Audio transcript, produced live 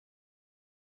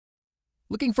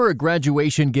Looking for a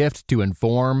graduation gift to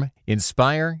inform,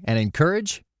 inspire, and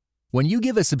encourage? When you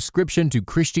give a subscription to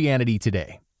Christianity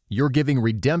Today, you're giving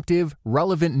redemptive,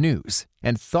 relevant news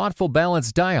and thoughtful,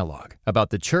 balanced dialogue about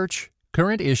the church,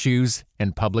 current issues,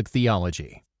 and public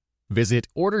theology. Visit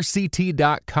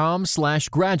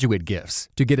orderct.com/graduate gifts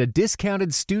to get a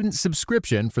discounted student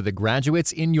subscription for the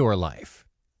graduates in your life.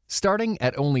 Starting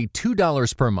at only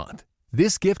 $2 per month,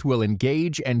 this gift will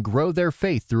engage and grow their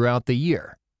faith throughout the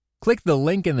year. Click the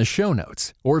link in the show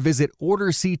notes or visit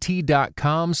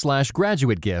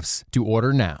orderct.com/graduate gifts to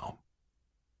order now.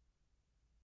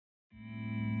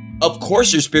 Of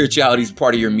course your spirituality is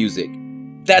part of your music.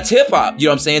 That's hip hop. You know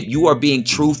what I'm saying? You are being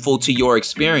truthful to your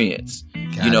experience.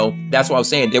 That's what I was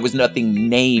saying. There was nothing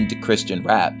named Christian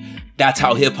rap. That's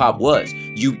how hip hop was.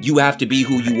 You have to be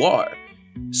who you are.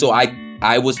 So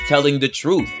I was telling the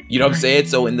truth. You know what I'm saying?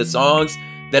 So in the songs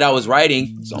that I was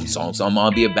writing, some songs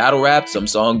be a battle rap, some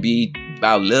song be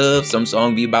about love, some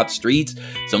song be about the streets,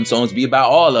 some songs be about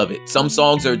all of it. Some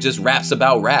songs are just raps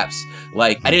about raps.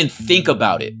 Like, I didn't think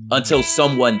about it until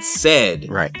someone said,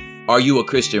 right, "Are you a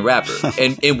Christian rapper?"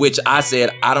 And in which I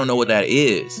said, "I don't know what that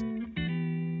is."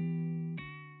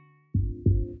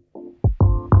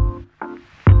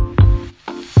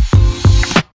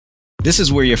 This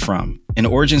is Where You're From, an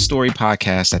origin story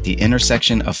podcast at the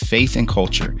intersection of faith and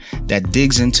culture that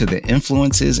digs into the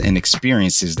influences and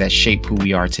experiences that shape who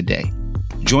we are today.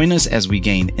 Join us as we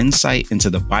gain insight into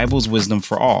the Bible's wisdom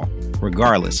for all,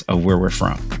 regardless of where we're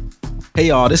from. Hey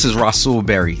y'all, this is Rasul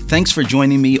Berry. Thanks for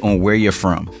joining me on Where You're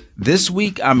From. This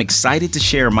week, I'm excited to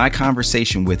share my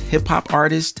conversation with hip-hop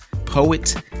artist,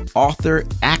 poet, author,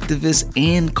 activist,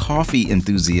 and coffee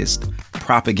enthusiast,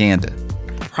 Propaganda.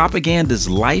 Propaganda's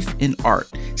life and art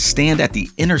stand at the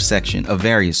intersection of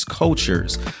various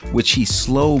cultures, which he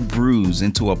slow brews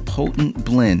into a potent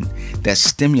blend that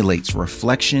stimulates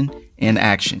reflection and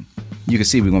action. You can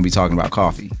see we're going to be talking about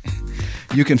coffee.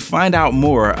 You can find out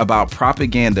more about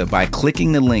Propaganda by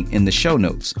clicking the link in the show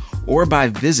notes or by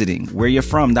visiting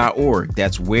whereyou'refrom.org.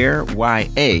 That's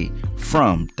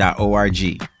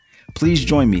whereyafrom.org. Please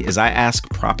join me as I ask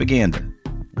Propaganda,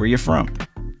 where you're from.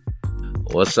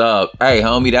 What's up? Hey,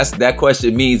 homie, that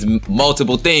question means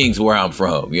multiple things where I'm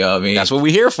from. You know what I mean? That's what we're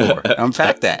here for.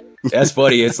 Unpack that. That's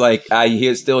funny. It's like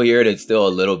I still hear it and still a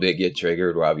little bit get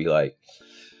triggered where I'll be like,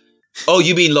 "Oh,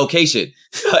 you mean location?"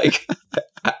 Like,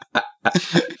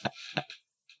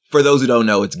 for those who don't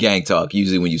know, it's gang talk.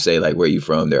 Usually when you say like, "Where you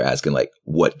from?" they're asking like,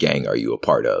 "What gang are you a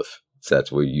part of?" So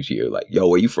that's where you hear like, "Yo,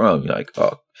 where you from?" You're like,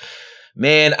 "Oh,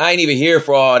 man, I ain't even here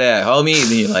for all that, homie." And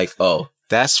then you're like, "Oh.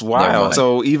 That's wild."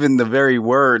 So even the very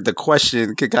word, the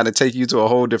question could kind of take you to a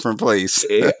whole different place.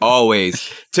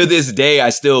 Always. To this day,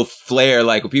 I still flare.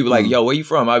 Like when people are like, "Yo, where you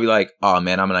from?" I'll be like, "Oh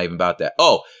man, I'm not even about that."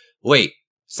 Oh, wait,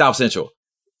 South Central.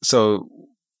 So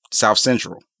South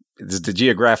Central is the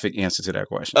geographic answer to that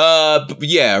question.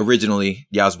 Yeah, originally.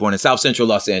 Yeah, I was born in South Central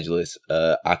Los Angeles.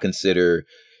 I consider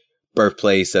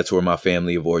birthplace. That's where my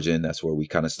family of origin, that's where we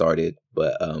kind of started.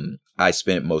 But I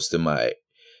spent most of my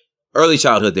early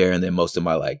childhood there, and then most of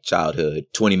my like childhood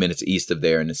 20 minutes east of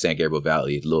there in the San Gabriel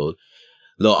Valley, little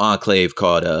enclave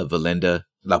called Valinda,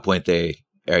 La Puente,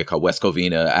 area called West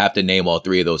Covina. I have to name all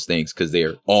three of those things because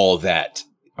they're all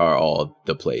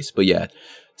the place. But yeah,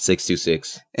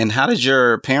 626. And how did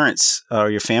your parents or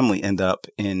your family end up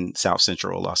in South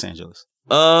Central Los Angeles?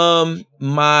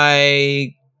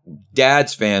 My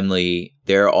dad's family,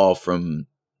 they're all from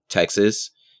Texas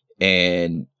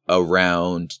and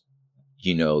around,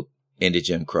 into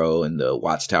Jim Crow and the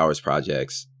Watchtowers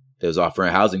projects. They was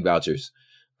offering housing vouchers.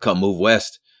 Come move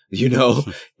west,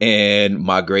 And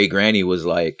my great granny was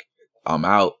like, "I'm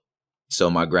out."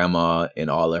 So my grandma and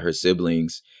all of her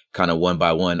siblings kind of one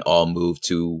by one all moved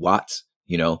to Watts,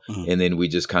 Mm-hmm. And then we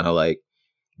just kind of like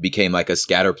became like a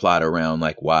scatter plot around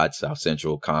like Watts, South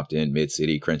Central, Compton,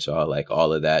 Mid-City, Crenshaw, like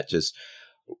all of that, just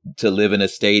to live in a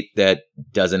state that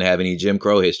doesn't have any Jim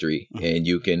Crow history. Mm-hmm. And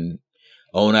you can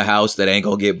own a house that ain't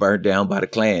gonna get burnt down by the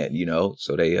Klan,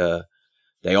 So they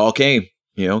all came,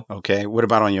 Okay. What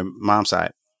about on your mom's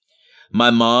side? My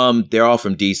mom, they're all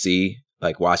from DC,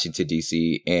 like Washington,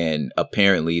 DC. And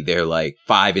apparently they're like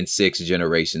 5 and 6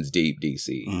 generations deep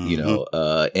DC,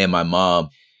 mm-hmm. And my mom,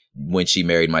 when she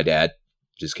married my dad,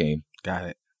 just came. Got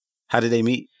it. How did they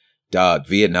meet? Dog,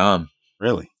 Vietnam.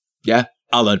 Really? Yeah.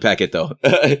 I'll unpack it though.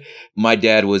 My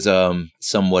dad was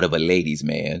somewhat of a ladies'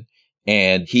 man.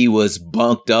 And he was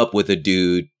bunked up with a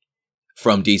dude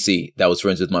from DC that was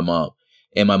friends with my mom.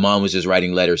 And my mom was just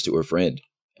writing letters to her friend.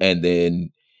 And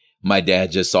then my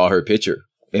dad just saw her picture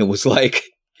and was like,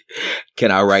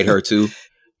 "Can I write her too?"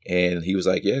 And he was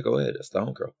like, "Yeah, go ahead. That's the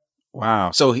homegirl."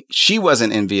 Wow. So she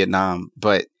wasn't in Vietnam,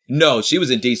 but No, she was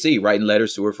in D.C. writing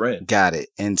letters to her friend. got it.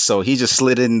 And so he just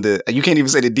slid in you can't even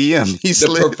say the DM. He The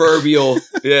slid, proverbial,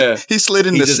 yeah. he slid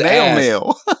in He the just snail asked.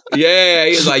 mail. Yeah,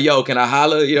 he was like, yo, can I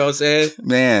holler? You know what I'm saying?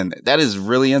 Man, that is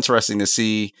really interesting to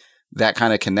see that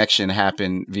kind of connection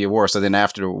happen via war. So then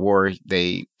after the war,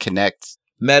 they connect.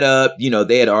 Met up,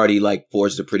 they had already like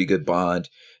forged a pretty good bond.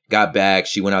 Got back,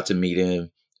 she went out to meet him.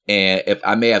 And if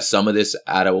I may have some of this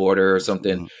out of order or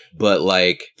something, but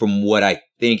like from what I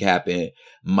think happened,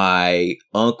 my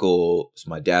uncle,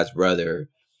 my dad's brother,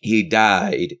 he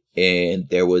died and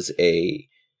there was a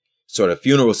sort of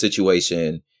funeral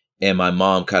situation and my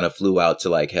mom kind of flew out to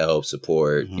like help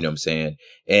support, you know what I'm saying?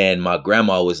 And my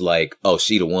grandma was like, oh,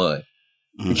 she the one.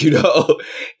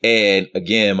 And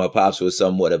again, my pops was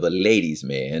somewhat of a ladies'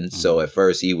 man. So at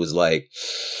first he was like,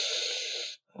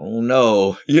 oh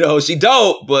no, she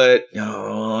dope, but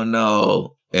oh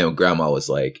no. And grandma was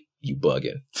like, you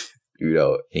bugging,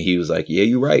 and he was like, yeah,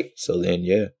 you're right. So then,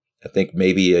 yeah, I think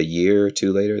maybe a year or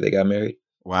two later they got married.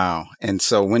 Wow. And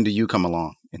so when do you come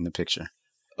along in the picture?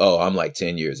 Oh, I'm like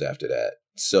 10 years after that.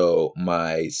 So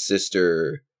my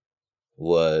sister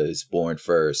was born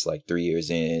first, like 3 years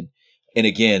in. And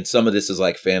again, some of this is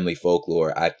like family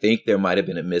folklore. I think there might have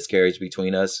been a miscarriage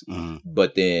between us,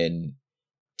 but then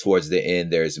towards the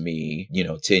end, there's me,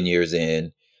 10 years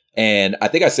in. And I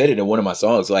think I said it in one of my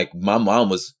songs, like my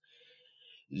mom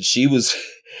she was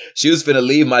finna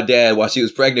leave my dad while she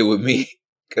was pregnant with me.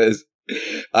 Cause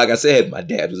like I said, my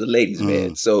dad was a ladies'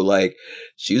 man. So like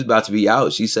she was about to be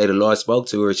out. She said the Lord spoke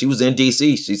to her. She was in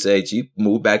DC. She said she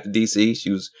moved back to DC.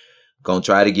 She was going to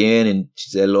try it again. And she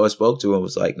said the Lord spoke to her and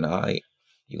was like, nah,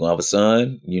 you're going to have a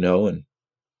son, and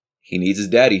he needs his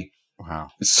daddy. Wow.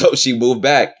 So she moved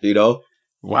back,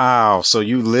 Wow. So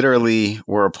you literally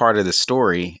were a part of the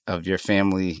story of your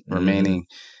family remaining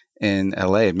in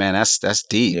LA. Man, that's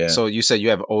deep. Yeah. So you said you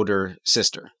have an older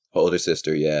sister. Older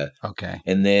sister, yeah. Okay.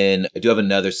 And then I do have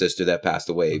another sister that passed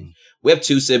away. We have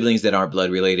two siblings that aren't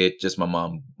blood related. Just my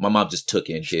mom. My mom just took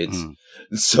in kids.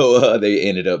 So they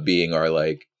ended up being our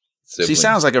like siblings. She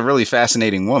sounds like a really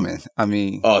fascinating woman. I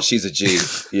mean. Oh, she's a G.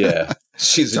 Yeah.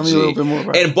 She's Tell a G. me a little bit more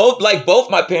about and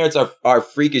both my parents are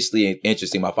freakishly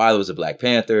interesting. My father was a Black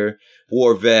Panther,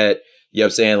 war vet. You know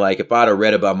what I'm saying? Like if I'd have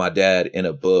read about my dad in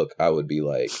a book, I would be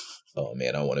like, oh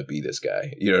man, I want to be this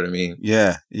guy. You know what I mean?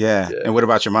 Yeah. And what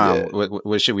about your mom? Yeah.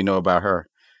 What should we know about her?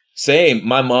 Same.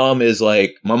 My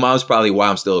mom's probably why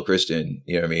I'm still a Christian.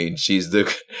 You know what I mean? She's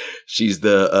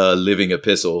the living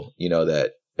epistle,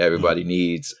 that everybody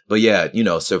needs. But yeah,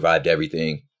 survived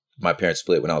everything. My parents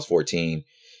split when I was 14,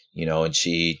 and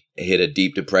she hit a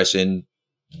deep depression,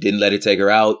 didn't let it take her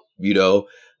out,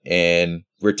 and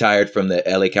retired from the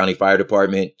LA County Fire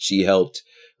Department. She helped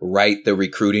write the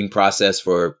recruiting process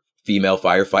for female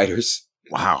firefighters.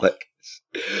 Wow. Like,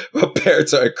 my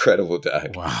parents are incredible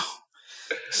time. Wow.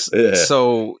 Yeah.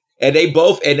 So, and they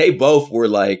both were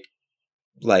like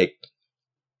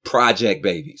project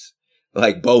babies,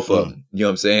 like both of them, you know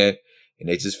what I'm saying? And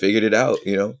they just figured it out,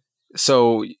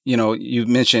 So, you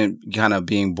mentioned kind of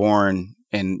being born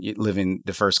and living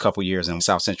the first couple years in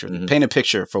South Central. Paint a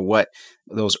picture for what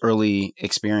those early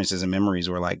experiences and memories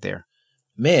were like there.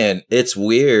 Man, it's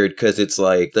weird because it's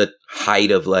like the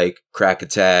height of like crack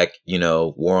attack,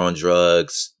 war on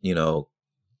drugs,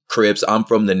 Crips. I'm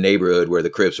from the neighborhood where the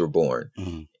Crips were born.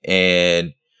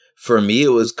 And for me, it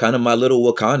was kind of my little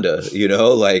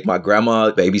Wakanda, like my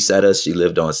grandma babysat us. She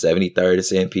lived on 73rd and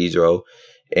San Pedro.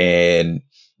 And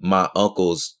my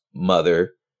uncle's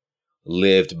mother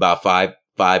lived about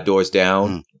five doors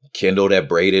down. Kendall that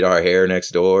braided our hair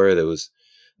next door. There was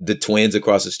the twins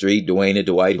across the street, Dwayne and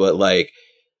Dwight. But like,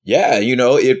 yeah,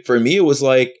 for me, it was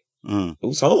like, it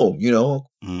was home,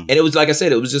 And it was, like I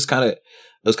said, it was kind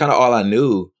of all I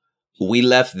knew. We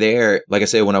left there, like I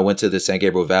said, when I went to the San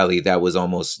Gabriel Valley, that was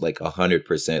almost like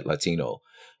 100% Latino.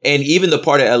 And even the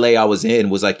part of LA I was in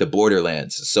was like the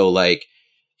borderlands. So like,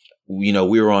 we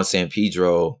were on San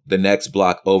Pedro. The next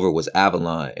block over was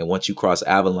Avalon. And once you cross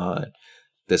Avalon,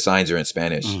 the signs are in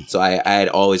Spanish. So I had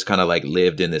always kind of like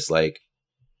lived in this like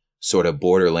sort of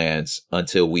borderlands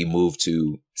until we moved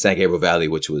to San Gabriel Valley,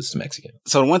 which was Mexican.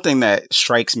 So the one thing that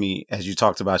strikes me as you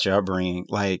talked about your upbringing,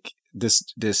 like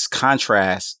this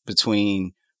contrast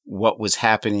between what was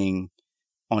happening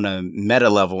on a meta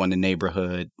level in the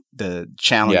neighborhood, the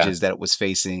challenges that it was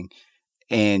facing,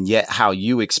 and yet how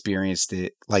you experienced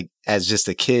it, like as just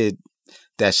a kid,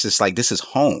 that's just like, this is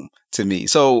home to me.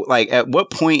 So like, at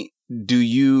what point do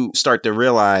you start to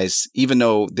realize, even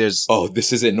though there's... Oh,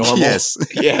 this isn't normal? Yes.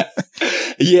 Yeah.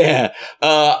 Yeah.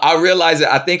 I realized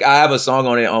that I think I have a song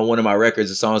on it on one of my records.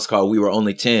 The song's called We Were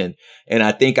Only 10. And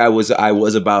I think I was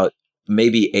about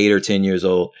maybe 8 or 10 years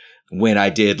old when I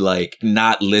did like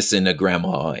not listen to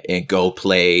grandma and go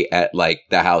play at like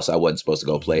the house I wasn't supposed to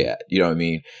go play at. You know what I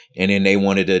mean? And then they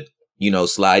wanted to, you know,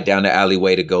 slide down the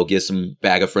alleyway to go get some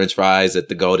bag of French fries at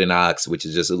the Golden Ox, which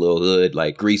is just a little hood,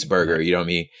 like grease burger. You know what I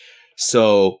mean?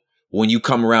 So when you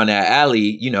come around that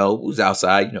alley, you know, who's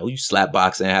outside, you know, you slap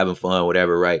boxing, having fun,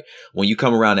 whatever, right? When you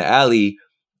come around the alley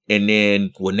and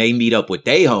then when they meet up with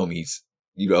they homies,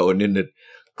 you know, and then the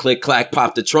click, clack,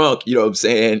 pop the trunk, you know what I'm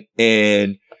saying?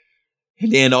 And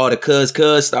then all the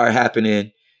cuz start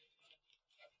happening.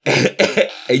 And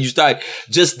you start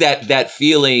just that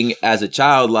feeling as a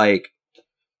child, like,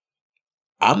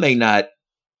 I may not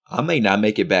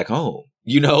make it back home.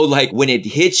 You know, like when it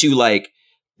hits you, like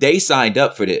they signed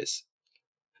up for this.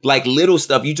 Like little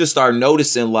stuff, you just start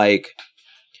noticing like,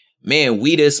 man,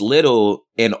 we this little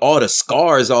and all the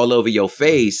scars all over your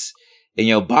face and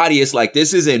your body. It's like,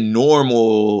 this isn't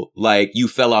normal. Like you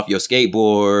fell off your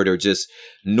skateboard or just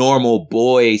normal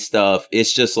boy stuff.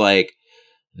 It's just like,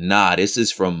 nah, this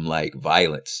is from like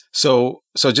violence. So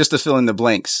just to fill in the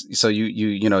blanks. So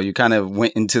you kind of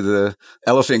went into the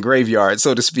elephant graveyard,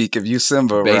 so to speak, of you,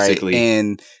 Simba, basically, right?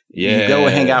 And you go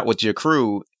hang out with your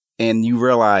crew and you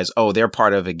realize, oh, they're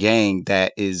part of a gang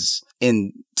that is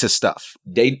into stuff.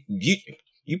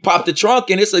 You pop the trunk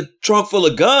and it's a trunk full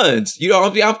of guns. You know,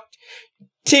 I'm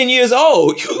 10 years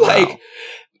old. You like,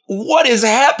 what is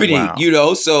happening? Wow. You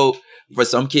know, so for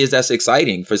some kids, that's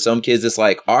exciting. For some kids, it's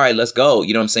like, all right, let's go.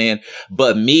 You know what I'm saying?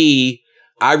 But me,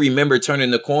 I remember turning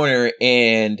the corner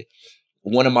and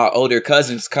one of my older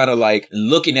cousins kind of like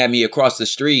looking at me across the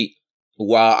street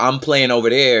while I'm playing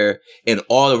over there and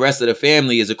all the rest of the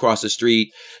family is across the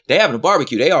street. They having a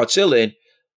barbecue. They all chilling,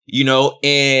 you know,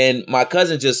 and my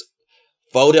cousin just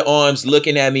folded arms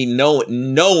looking at me,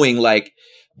 knowing like,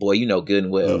 boy, you know good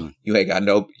and well, you ain't got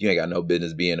no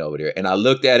business being over there. And I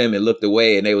looked at him and looked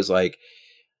away and they was like,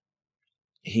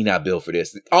 he not built for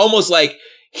this. Almost like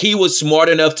he was smart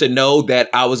enough to know that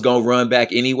I was going to run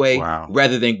back anyway,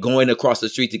 rather than going across the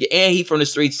street to get, and he from the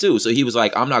streets too. So he was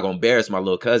like, I'm not going to embarrass my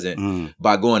little cousin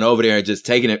by going over there and just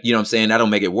taking it. You know what I'm saying? That'll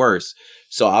make it worse.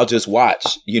 So I'll just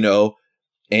watch, you know,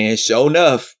 and sure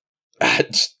enough, I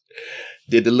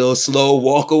did the little slow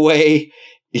walk away,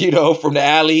 you know, from the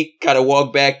alley, kind of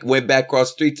went back across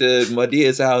the street to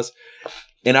Madia's house.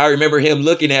 And I remember him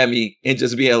looking at me and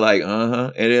just being like,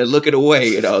 and then looking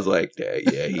away. And I was like,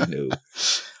 yeah, he knew.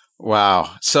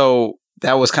 Wow. So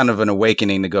that was kind of an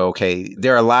awakening to go, okay,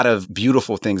 there are a lot of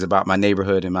beautiful things about my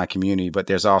neighborhood and my community, but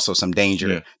there's also some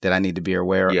danger that I need to be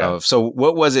aware of. So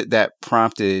what was it that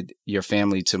prompted your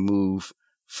family to move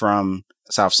from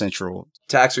South Central?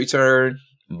 Tax return.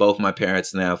 Both my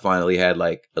parents now finally had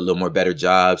like a little more better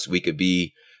jobs. We could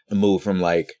move from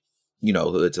like, you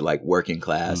know, hood to like working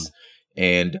class.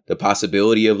 And the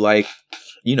possibility of like,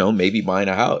 you know, maybe buying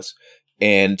a house.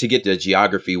 And to get the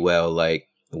geography well, like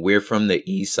we're from the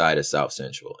east side of South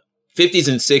Central. 50s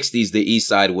and 60s, the east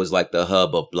side was like the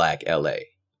hub of Black LA.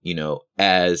 You know,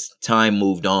 as time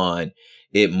moved on,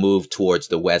 it moved towards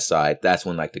the west side. That's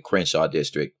when like the Crenshaw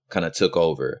district kind of took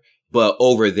over. But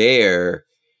over there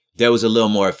was a little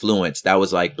more affluence. That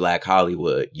was like Black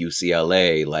Hollywood,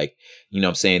 UCLA, like, you know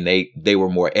what I'm saying? They were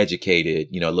more educated,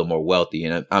 you know, a little more wealthy.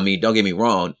 And I mean, don't get me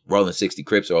wrong, Rolling 60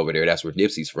 Crips are over there. That's where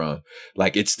Nipsey's from.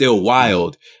 Like, it's still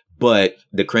wild. But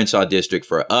the Crenshaw district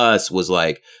for us was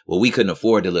like, well, we couldn't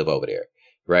afford to live over there,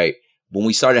 right? When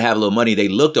we started to have a little money, they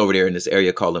looked over there in this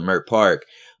area called Leimert Park.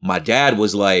 My dad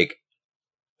was like,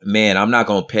 man, I'm not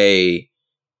going to pay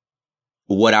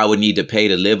what I would need to pay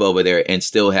to live over there and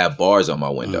still have bars on my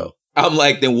window. I'm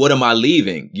like, then what am I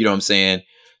leaving? You know what I'm saying?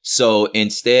 So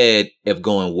instead of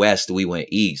going west, we went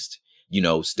east. You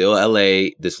know, still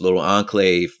LA, this little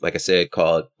enclave, like I said,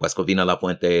 called West Covina La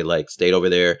Puente, like stayed over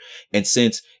there. And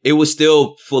since it was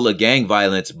still full of gang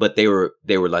violence, but they were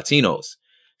Latinos.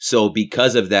 So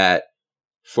because of that,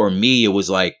 for me, it was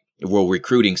like, well,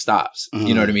 recruiting stops.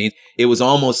 You know what I mean? It was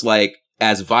almost like,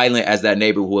 as violent as that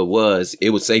neighborhood was, it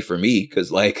was safe for me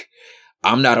because, like,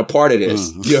 I'm not a part of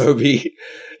this. You know what I mean?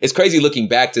 It's crazy looking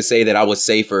back to say that I was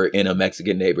safer in a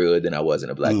Mexican neighborhood than I was in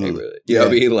a Black neighborhood. You know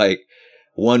what I mean? Like,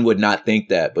 one would not think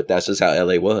that, but that's just how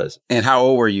LA was. And how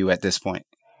old were you at this point?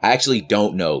 I actually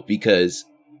don't know because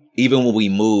even when we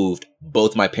moved,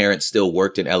 both my parents still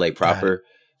worked in LA proper.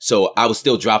 So I was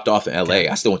still dropped off in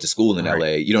LA. I still went to school in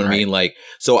LA. You know what I mean? Like,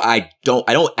 so I don't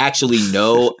actually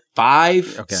know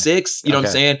 5, 6, you know what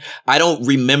I'm saying? I don't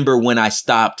remember when I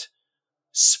stopped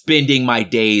spending my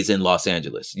days in Los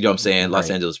Angeles. You know what I'm saying? Right. Los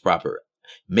Angeles proper.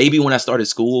 Maybe when I started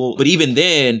school, but even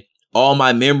then, all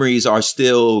my memories are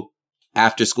still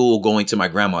after school going to my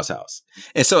grandma's house.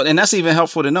 And that's even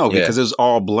helpful to know because it was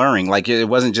all blurring. Like it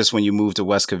wasn't just when you moved to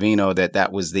West Covina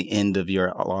that was the end of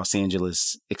your Los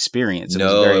Angeles experience. It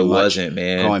was very much wasn't,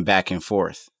 man. Going back and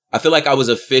forth. I feel like I was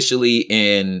officially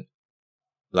in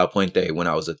La Puente when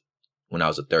I was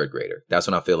a third grader. That's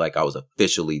when I feel like I was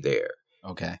officially there.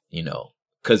 Okay. You know,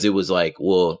 because it was like,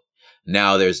 well,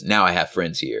 now I have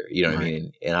friends here. You know what I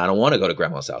mean? And I don't want to go to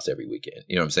grandma's house every weekend.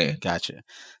 You know what I'm saying? Gotcha.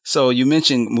 So you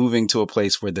mentioned moving to a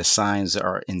place where the signs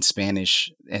are in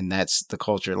Spanish and that's the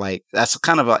culture. Like that's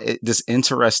kind of this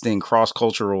interesting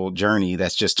cross-cultural journey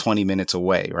that's just 20 minutes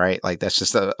away, right? Like that's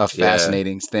just a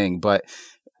fascinating thing. But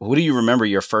what do you remember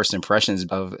your first impressions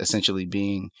of essentially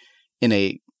being in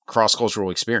a cross-cultural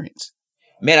experience?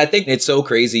 Man, I think it's so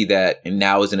crazy that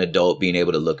now as an adult being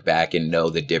able to look back and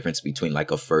know the difference between like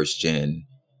a first gen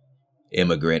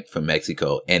immigrant from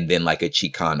Mexico and then like a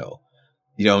Chicano.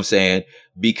 You know what I'm saying?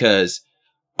 Because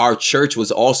our church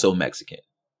was also Mexican.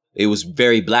 It was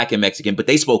very black and Mexican, but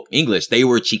they spoke English. They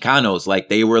were Chicanos. Like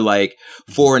they were like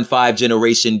 4 and 5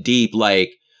 generation deep, like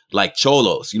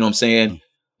cholos. You know what I'm saying?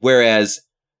 Whereas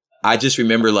I just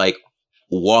remember like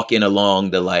walking along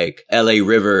the like LA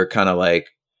River kind of like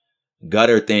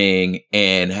gutter thing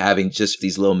and having just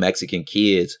these little Mexican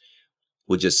kids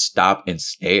would just stop and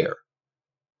stare.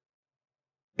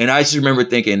 And I just remember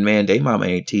thinking, man, they mama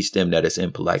ain't teach them that it's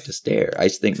impolite to stare. I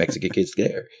just think Mexican kids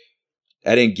stare.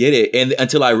 I didn't get it. And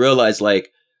until I realized like,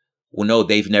 well, no,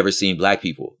 they've never seen black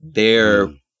people.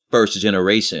 They're first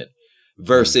generation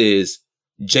versus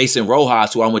Jason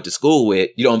Rojas, who I went to school with,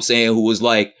 you know what I'm saying? Who was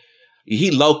like,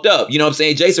 he loped up, you know what I'm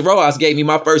saying? Jason Rojas gave me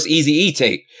my first Eazy-E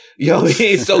tape. You know what I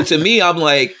mean? So to me, I'm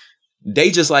like,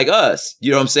 they just like us. You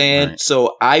know what I'm saying? Right.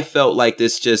 So I felt like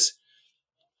this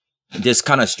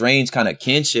kind of strange kind of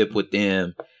kinship with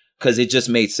them because it just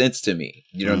made sense to me.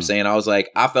 You know what I'm saying? I was like,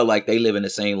 I felt like they live in the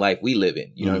same life we live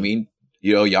in. You know what I mean?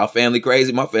 You know, y'all family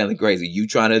crazy, my family crazy. You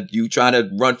trying to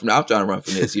run from, I'm trying to run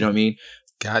from this. You know what I mean?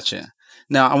 Gotcha.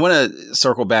 Now I want to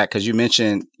circle back because you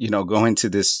mentioned, you know, going to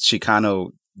this Chicano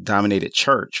dominated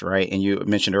church, right? And you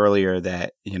mentioned earlier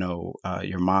that, you know,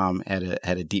 your mom had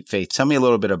a deep faith. Tell me a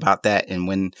little bit about that and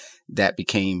when that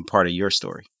became part of your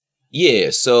story. Yeah.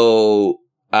 So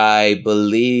I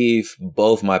believe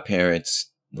both my parents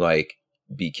like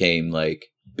became like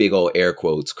big old air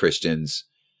quotes Christians,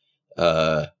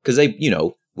 cause they, you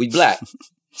know, we black.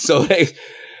 So they,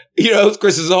 you know,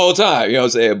 Christians the whole time, you know what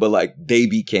I'm saying? But like they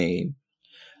became,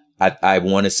 I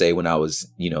want to say when I was,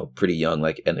 you know, pretty young,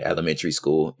 like in elementary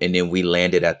school. And then we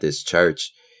landed at this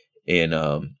church and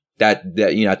that,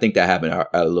 you know, I think that happened at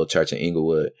a little church in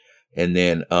Inglewood. And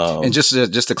then and just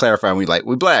to clarify,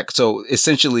 we're black. So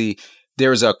essentially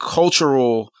there's a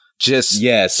cultural that's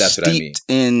what I mean.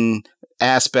 In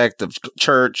aspect of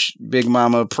church, Big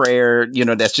Mama, prayer, you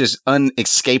know, that's just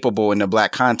unescapable in the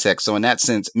black context. So in that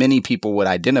sense, many people would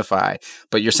identify,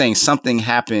 but you're saying something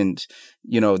happened,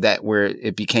 you know, that where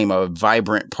it became a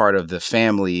vibrant part of the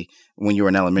family when you were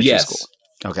in elementary school.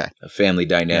 Okay. A family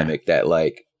dynamic that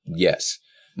like, yes,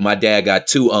 my dad got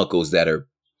 2 uncles that are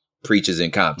preachers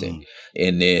in Compton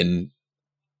and then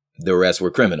the rest were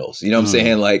criminals. You know what I'm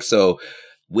saying? Like, so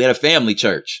we had a family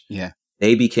church. Yeah.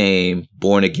 They became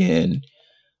born again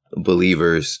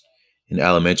believers in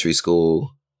elementary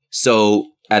school. So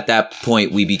at that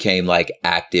point, we became like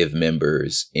active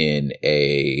members in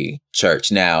a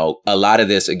church. Now, a lot of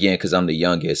this, again, because I'm the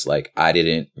youngest, like I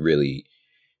didn't really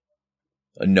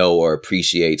know or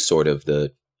appreciate sort of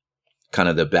the kind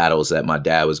of the battles that my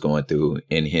dad was going through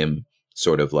in him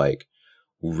sort of like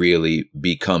really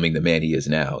becoming the man he is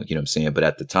now. You know what I'm saying? But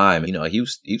at the time, you know, he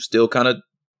was still kind of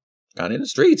in the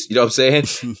streets. You know what I'm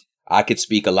saying? I could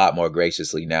speak a lot more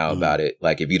graciously now about it.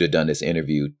 Like if you'd have done this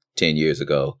interview 10 years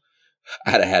ago,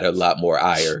 I'd have had a lot more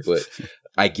ire, but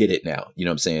I get it now. You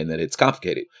know what I'm saying? That it's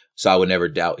complicated. So I would never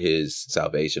doubt his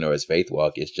salvation or his faith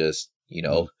walk. It's just, you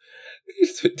know,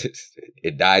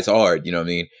 it dies hard. You know what I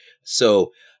mean?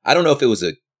 So I don't know if it was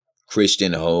a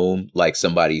Christian home, like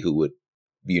somebody who would,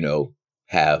 you know,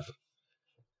 have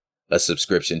a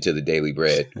subscription to the Daily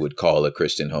Bread would call a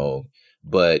Christian home,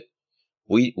 but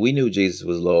we knew Jesus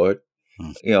was Lord.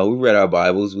 You know, we read our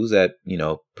Bibles. We was at, you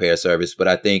know, prayer service, but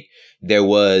I think there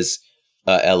was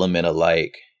an element of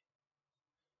like,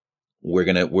 we're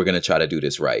gonna try to do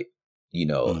this right, you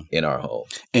know, in our home.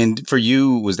 And for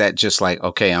you, was that just like,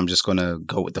 okay, I'm just gonna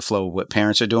go with the flow of what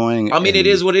parents are doing? I mean, it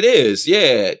is what it is.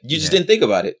 Yeah, you just didn't think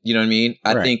about it. You know what I mean?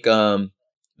 I think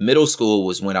middle school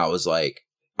was when I was like,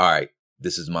 all right,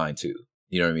 this is mine too.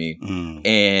 You know what I mean?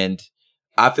 And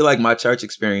I feel like my church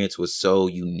experience was so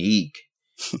unique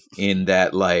in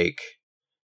that, like,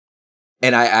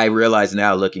 and I realize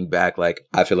now looking back, like,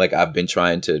 I feel like I've been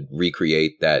trying to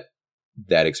recreate that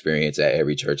experience at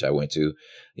every church I went to,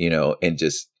 you know, and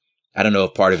just, I don't know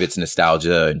if part of it's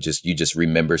nostalgia and just, you just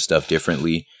remember stuff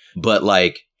differently. But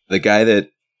like the guy that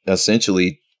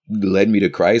essentially led me to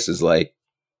Christ is like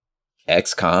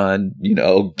ex-con, you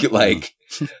know, like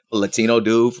Latino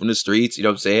dude from the streets, you know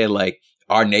what I'm saying? Like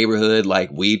our neighborhood, like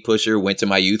weed pusher, went to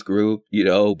my youth group, you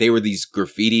know, they were these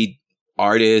graffiti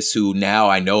artists who now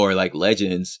I know are like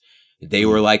legends. They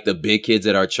were like the big kids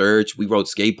at our church. We rode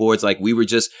skateboards. Like we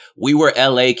were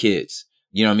LA kids,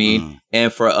 you know what I mean?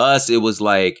 And for us, it was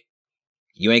like,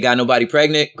 you ain't got nobody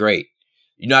pregnant? Great.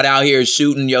 You're not out here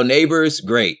shooting your neighbors?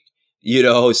 Great. You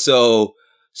know, so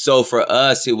for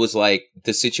us, it was like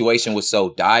the situation was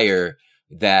so dire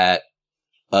that,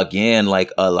 again,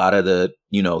 like a lot of the,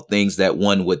 you know, things that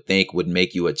one would think would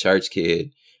make you a church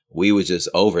kid, we were just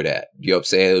over that. You know what I'm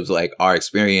saying? It was like our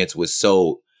experience was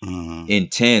so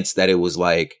intense that it was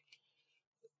like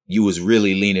you was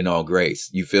really leaning on grace.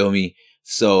 You feel me?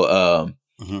 So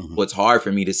what's hard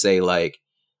for me to say, like,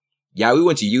 yeah, we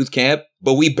went to youth camp,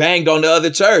 but we banged on the other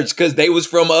church because they was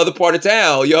from other part of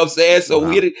town. You know what I'm saying? So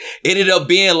we ended up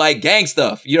being like gang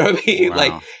stuff. You know what I mean?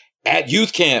 Like at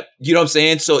youth camp, you know what I'm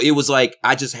saying? So it was like,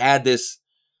 I just had this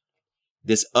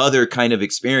other kind of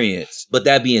experience. But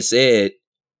that being said,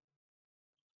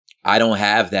 I don't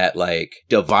have that like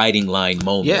dividing line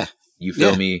moment. Yeah. You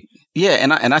feel me? Yeah.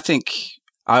 And I think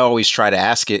I always try to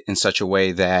ask it in such a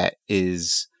way that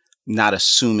is not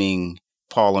assuming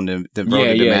Paul on the road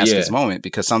to Damascus moment,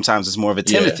 because sometimes it's more of a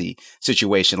Timothy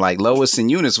situation. Like Lois and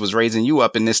Eunice was raising you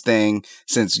up in this thing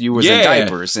since you was in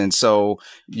diapers. And so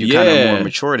you kind of more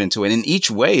matured into it. And each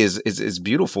way is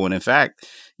beautiful. And in fact,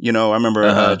 you know, I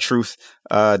remember Truth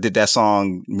did that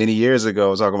song many years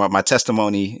ago talking about my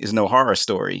testimony is no horror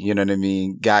story. You know what I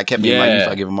mean? God kept me in my youth.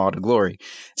 I give him all the glory.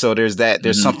 So there's that.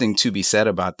 There's something to be said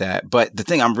about that. But the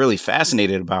thing I'm really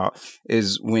fascinated about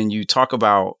is when you talk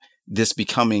about this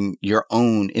becoming your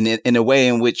own in a way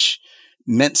in which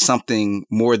meant something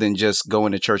more than just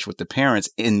going to church with the parents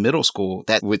in middle school.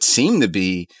 That would seem to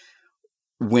be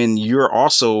when you're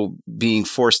also being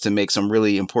forced to make some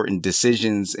really important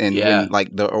decisions and when like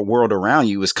the world around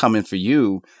you is coming for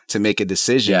you to make a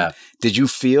decision. Yeah. Did you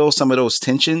feel some of those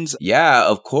tensions? Yeah,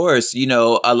 of course. You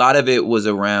know, a lot of it was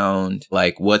around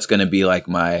like what's going to be like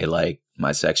my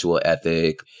sexual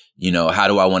ethic. You know, how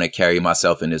do I want to carry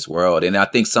myself in this world? And I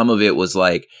think some of it was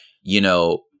like, you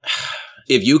know,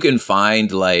 if you can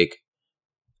find like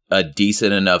a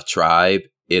decent enough tribe,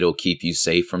 it'll keep you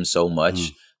safe from so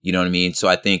much. You know what I mean? So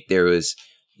I think there was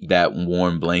that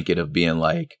warm blanket of being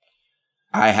like,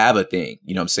 I have a thing,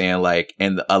 you know what I'm saying? Like,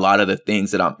 and a lot of the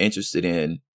things that I'm interested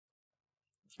in,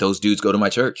 those dudes go to my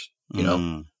church, you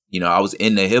know? You know, I was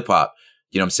into hip hop,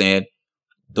 you know what I'm saying?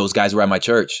 Those guys were at my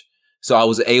church. So I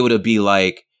was able to be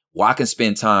like, well, I can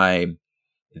spend time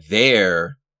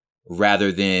there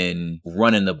rather than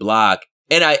running the block.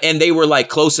 And they were like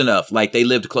close enough, like they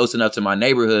lived close enough to my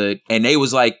neighborhood. And they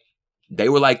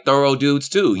were like thorough dudes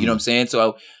too. You know what I'm saying?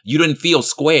 So you didn't feel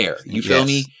square. You feel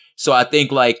me? So I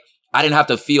think like I didn't have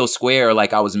to feel square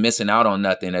like I was missing out on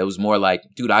nothing. It was more like,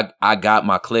 dude, I got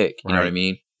my clique. You know what I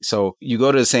mean? So you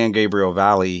go to the San Gabriel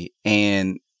Valley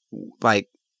and like,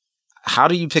 how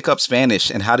do you pick up Spanish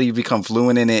and how do you become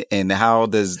fluent in it? And how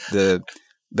does the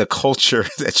culture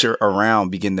that you're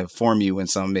around begin to form you in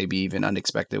some maybe even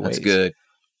unexpected ways? That's good.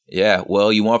 Yeah.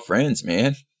 Well, you want friends,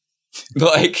 man.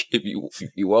 Like if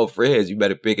you want friends, you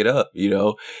better pick it up, you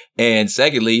know? And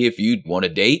secondly, if you want to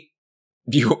date,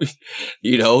 you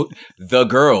know, the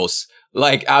girls,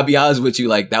 like, I'll be honest with you,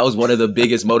 like that was one of the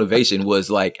biggest motivation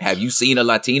was like, have you seen a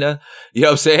Latina? You know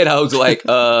what I'm saying? I was like,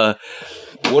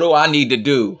 what do I need to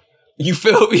do? You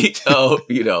feel me? So,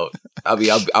 you know, I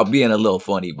mean, I'm being a little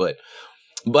funny, but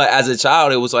as a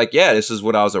child, it was like, yeah, this is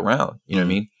what I was around. You know what I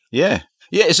mean? Yeah.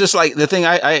 Yeah. It's just like the thing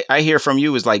I hear from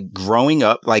you is like growing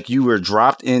up, like you were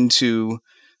dropped into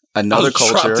another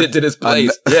culture. Dropped into this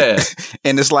place. Yeah.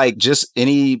 And it's like just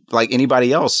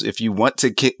anybody else, if you want to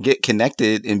get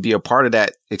connected and be a part of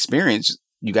that experience,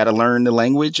 you got to learn the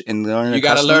language and learn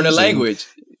the language.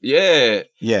 Yeah.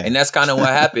 Yeah. And that's kind of what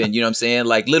happened. You know what I'm saying?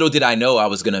 Like, little did I know I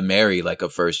was going to marry like a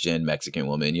first gen Mexican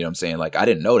woman. You know what I'm saying? Like, I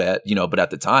didn't know that, you know, but at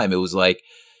the time it was like,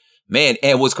 man.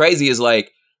 And what's crazy is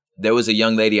like, there was a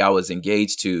young lady I was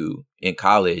engaged to in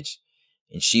college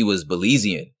and she was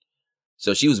Belizean.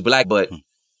 So she was black, but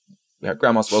her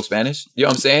grandma spoke Spanish. You know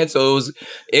what I'm saying? So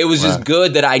it was just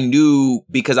good that I knew,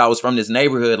 because I was from this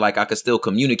neighborhood, like I could still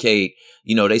communicate.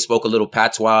 You know, they spoke a little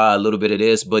patois, a little bit of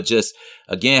this, but just,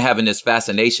 again, having this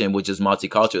fascination with just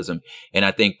multiculturalism. And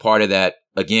I think part of that,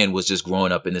 again, was just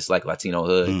growing up in this like Latino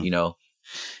hood, you know?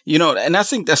 You know, and I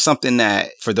think that's something that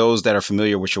for those that are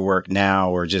familiar with your work now,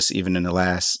 or just even in the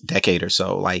last decade or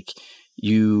so, like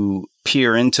you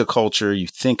peer into culture, you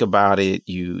think about it,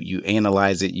 you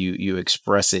analyze it, you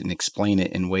express it and explain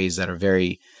it in ways that are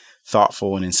very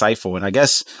thoughtful and insightful. And I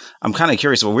guess I'm kind of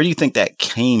curious, well, where do you think that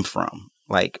came from?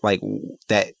 Like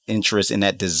that interest and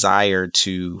that desire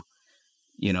to,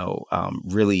 you know,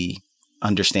 really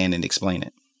understand and explain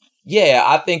it. Yeah,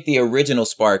 I think the original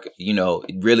spark, you know,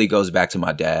 it really goes back to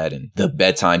my dad, and the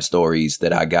bedtime stories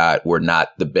that I got were not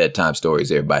the bedtime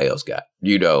stories everybody else got.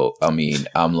 You know, I mean,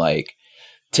 I'm like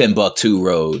Timbuktu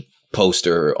Road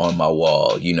poster on my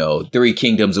wall, you know, 3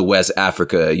 Kingdoms of West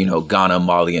Africa, you know, Ghana,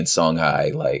 Mali, and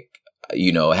Songhai, like,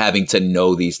 you know, having to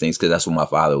know these things because that's what my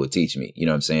father would teach me. You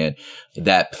know what I'm saying?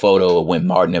 That photo of when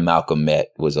Martin and Malcolm met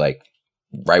was like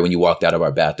right when you walked out of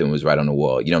our bathroom, was right on the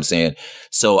wall. You know what I'm saying?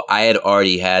 So I had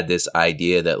already had this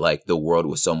idea that like the world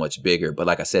was so much bigger. But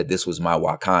like I said, this was my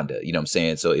Wakanda. You know what I'm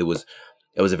saying? So it was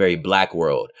a very black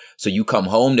world. So you come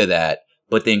home to that,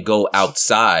 but then go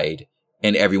outside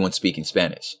and everyone's speaking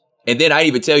Spanish. And then I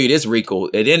even tell you this, Rico.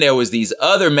 And then there was these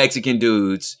other Mexican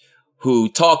dudes who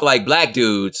talk like black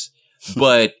dudes,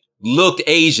 but looked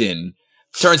Asian.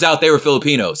 Turns out they were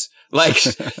Filipinos. Like,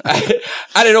 I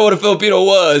didn't know what a Filipino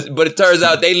was, but it turns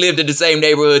out they lived in the same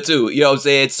neighborhood too. You know what I'm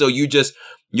saying? So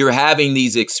you're having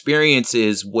these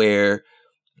experiences where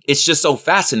it's just so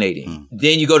fascinating.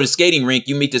 Then you go to the skating rink,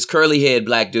 you meet this curly head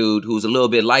black dude who's a little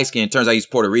bit light skinned. Turns out he's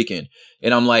Puerto Rican.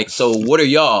 And I'm like, so what are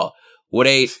y'all?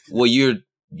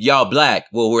 Y'all black.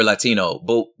 Well, we're Latino,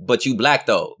 but you black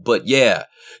though. But yeah.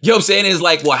 You know what I'm saying? It's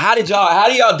like, well, how do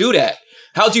y'all do that?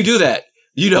 How'd you do that?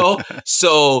 You know?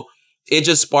 So it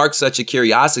just sparks such a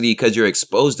curiosity because you're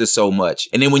exposed to so much.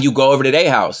 And then when you go over to their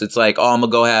house, it's like, oh, I'm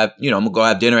gonna go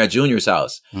have dinner at Junior's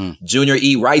house. Junior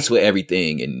eat rice with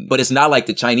everything. But it's not like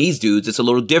the Chinese dudes. It's a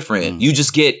little different. You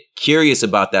just get curious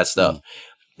about that stuff.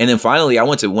 And then finally,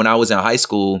 when I was in high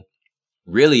school,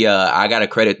 really, I got to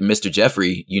credit Mr.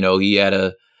 Jeffrey. You know, he had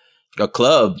a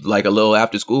club, like a little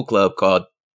after school club called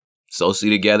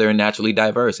Socially Together and Naturally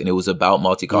Diverse. And it was about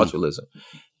multiculturalism.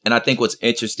 And I think what's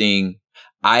interesting,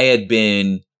 I had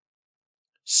been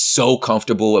so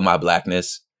comfortable with my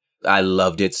blackness. I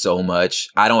loved it so much.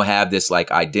 I don't have this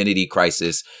like identity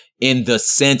crisis in the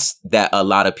sense that a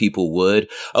lot of people would.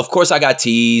 Of course, I got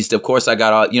teased. Of course, I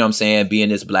got all, you know what I'm saying, being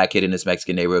this black kid in this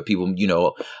Mexican neighborhood. People, you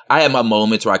know, I had my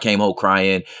moments where I came home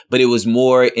crying, but it was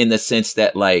more in the sense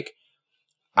that like,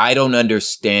 I don't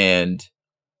understand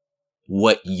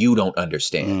what you don't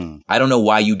understand. I don't know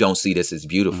why you don't see this as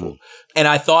beautiful. And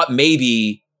I thought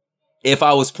maybe if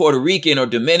I was Puerto Rican or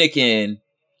Dominican,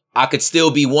 I could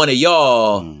still be one of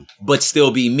y'all, but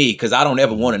still be me. Cause I don't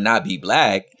ever want to not be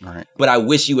black, but I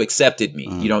wish you accepted me.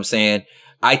 You know what I'm saying?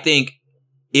 I think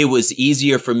it was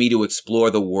easier for me to explore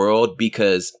the world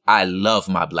because I love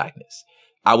my blackness.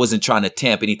 I wasn't trying to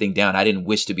tamp anything down. I didn't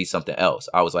wish to be something else.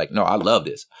 I was like, no, I love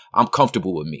this. I'm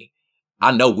comfortable with me.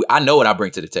 I know what I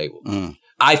bring to the table.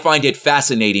 I find it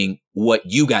fascinating what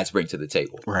you guys bring to the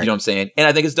table. You know what I'm saying? And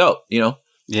I think it's dope, you know?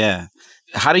 Yeah.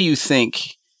 How do you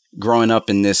think growing up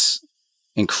in this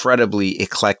incredibly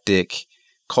eclectic,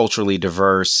 culturally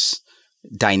diverse,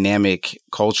 dynamic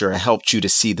culture helped you to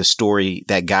see the story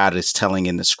that God is telling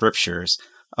in the scriptures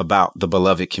about the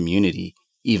beloved community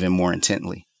even more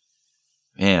intently?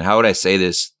 Man, how would I say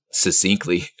this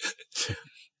succinctly?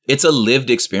 It's a lived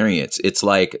experience. It's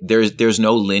like there's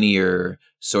no linear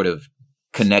sort of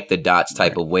connect the dots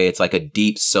type of way. It's like a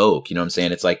deep soak. You know what I'm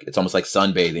saying? It's almost like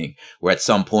sunbathing, where at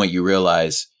some point you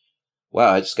realize,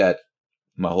 wow, I just got,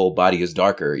 my whole body is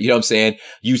darker. You know what I'm saying?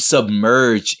 You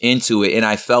submerge into it. And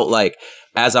I felt like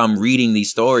as I'm reading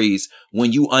these stories,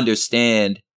 when you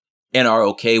understand and are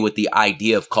okay with the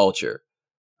idea of culture,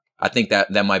 I think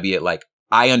that might be it. Like,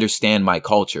 I understand my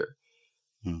culture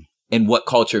and what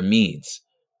culture means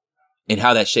and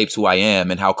how that shapes who I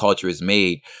am and how culture is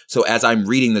made. So as I'm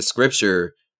reading the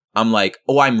scripture, I'm like,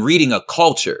 oh, I'm reading a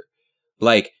culture.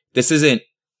 Like, this isn't,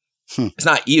 it's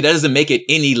not, that doesn't make it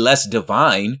any less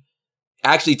divine.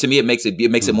 Actually, to me, it makes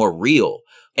it more real.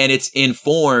 And it's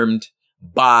informed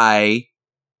by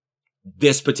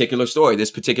this particular story,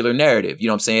 this particular narrative. You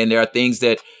know what I'm saying? There are things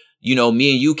that, you know,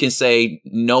 me and you can say,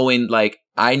 knowing like,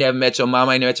 I never met your mom,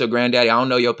 I never met your granddaddy, I don't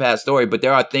know your past story, but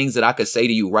there are things that I could say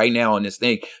to you right now on this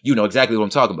thing. You know exactly what I'm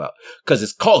talking about because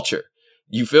it's culture.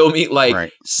 You feel me?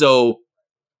 Like, so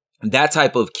that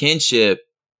type of kinship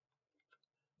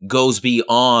goes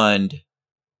beyond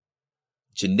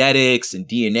genetics and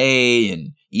DNA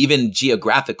and even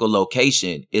geographical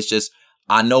location. It's just,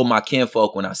 I know my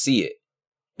kinfolk when I see it.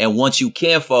 And once you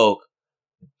kinfolk,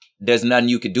 there's nothing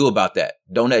you can do about that.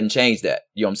 Don't nothing change that.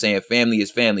 You know what I'm saying? Family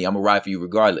is family. I'm gonna ride for you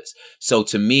regardless. So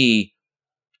to me,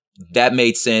 that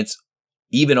made sense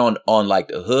even on like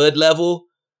the hood level,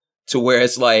 to where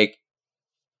it's like,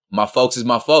 my folks is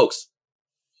my folks.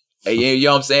 And you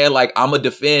know what I'm saying? Like, I'm gonna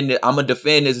defend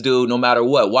this dude no matter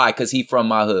what. Why? Because he from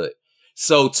my hood.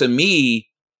 So to me,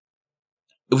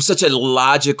 it was such a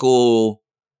logical,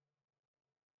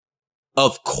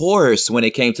 of course, when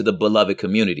it came to the beloved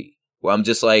community, where I'm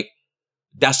just like,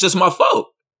 that's just my folk.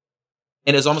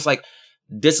 And it's almost like,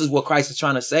 this is what Christ is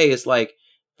trying to say. It's like,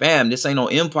 fam, this ain't no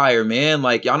empire, man.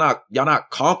 Like, y'all not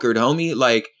conquered, homie.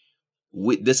 Like,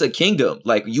 this a kingdom.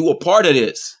 Like, you a part of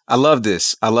this. I love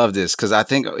this. Because I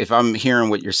think if I'm hearing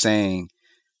what you're saying,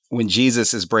 when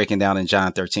Jesus is breaking down in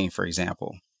John 13, for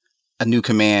example, a new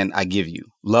command I give you,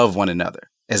 love one another.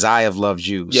 As I have loved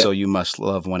you, so you must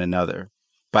love one another.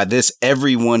 By this,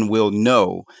 everyone will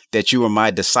know that you are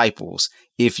my disciples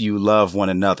if you love one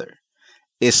another.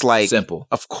 It's like, simple.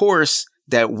 Of course,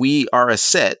 that we are a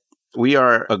set. We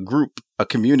are a group, a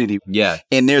community. Yeah.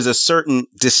 And there's a certain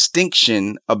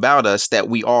distinction about us that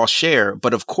we all share.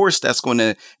 But of course, that's going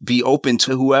to be open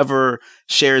to whoever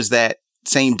shares that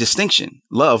same distinction,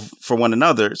 love for one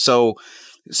another. So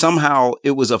somehow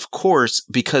it was, of course,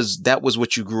 because that was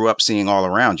what you grew up seeing all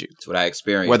around you. That's what I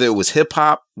experienced. Whether it was hip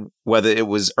hop, whether it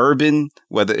was urban,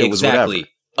 whether it was whatever.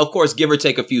 Of course, give or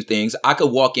take a few things. I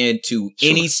could walk into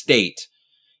any state,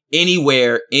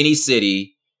 anywhere, any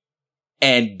city,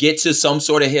 and get to some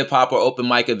sort of hip hop or open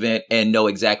mic event and know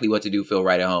exactly what to do, feel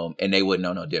right at home, and they wouldn't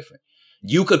know no different.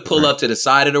 You could pull up to the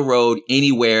side of the road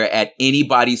anywhere at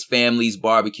anybody's family's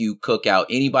barbecue, cookout,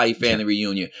 anybody's family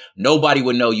reunion. Nobody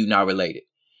would know you not related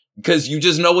because you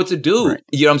just know what to do. Right.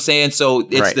 You know what I'm saying? So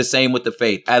it's the same with the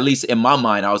faith. At least in my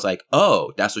mind, I was like,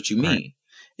 oh, that's what you mean. Right.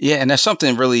 Yeah. And there's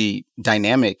something really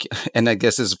dynamic. And I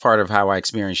guess this is part of how I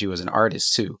experience you as an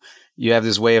artist too. You have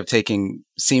this way of taking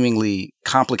seemingly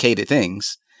complicated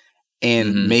things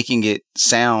and making it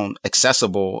sound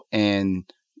accessible and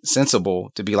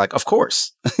sensible to be like, of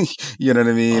course. You know what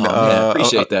I mean? I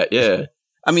appreciate that. Yeah.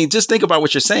 I mean, just think about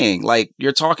what you're saying. Like,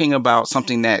 you're talking about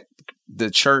something that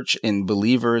the church and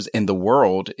believers in the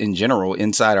world in general,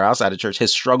 inside or outside of church,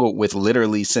 has struggled with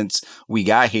literally since we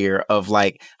got here, of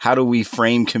like, how do we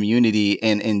frame community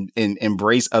and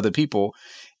embrace other people?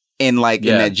 And like,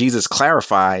 and that Jesus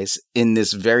clarifies in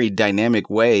this very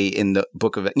dynamic way in the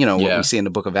book of, what we see in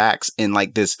the book of Acts, in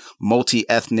like this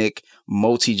multi-ethnic,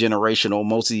 multi-generational,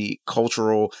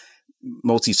 multicultural,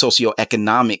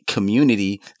 multi-socioeconomic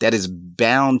community that is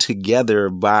bound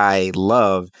together by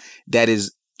love, that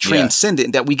is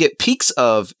transcendent, that we get peaks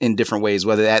of in different ways,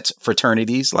 whether that's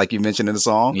fraternities, like you mentioned in the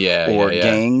song, or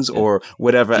gangs or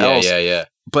whatever else.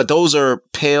 But those are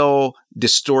pale,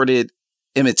 distorted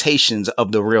imitations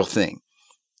of the real thing.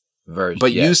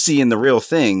 But you see in the real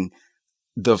thing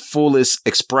the fullest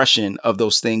expression of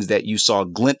those things that you saw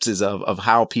glimpses of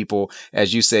how people,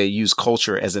 as you say, use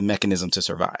culture as a mechanism to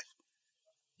survive.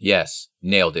 Yes,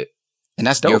 nailed it. And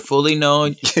that's dope. You're fully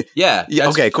known. Yeah.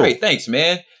 Okay, cool. Great. Thanks,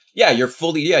 man. Yeah, you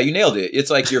nailed it.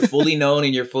 It's like you're fully known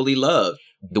and you're fully loved.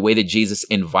 The way that Jesus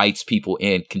invites people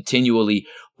in, continually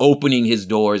opening his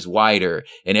doors wider.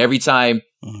 And every time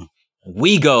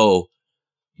we go,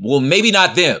 well, maybe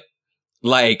not them.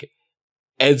 Like,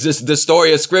 it's just the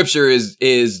story of scripture is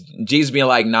Jesus being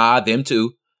like, nah, them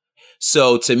too.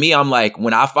 So to me, I'm like,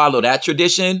 when I follow that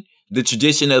tradition, the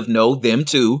tradition of no, them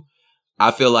too,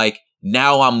 I feel like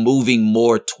now I'm moving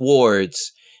more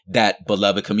towards that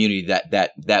beloved community,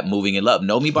 that moving in love.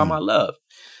 Know me by my love.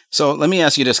 So let me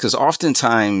ask you this, because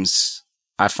oftentimes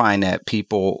I find that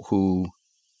people who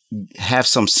have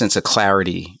some sense of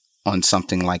clarity on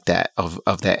something like that, of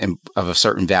a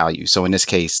certain value. So in this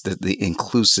case, the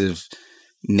inclusive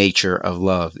nature of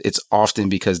love, it's often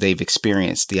because they've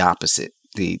experienced the opposite,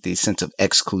 the sense of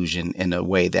exclusion, in a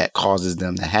way that causes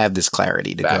them to have this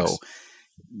clarity to go,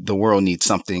 the world needs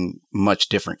something much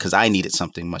different because I needed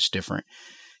something much different.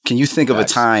 Can you think of a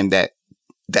time that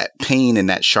pain and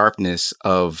that sharpness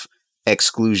of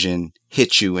exclusion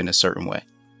hit you in a certain way?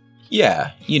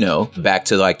 Yeah. Back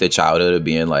to like the childhood of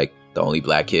being like the only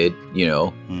black kid,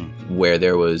 where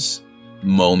there was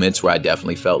moments where I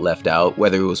definitely felt left out,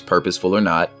 whether it was purposeful or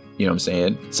not. You know what I'm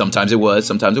saying? Sometimes it was,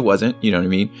 sometimes it wasn't. You know what I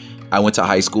mean? I went to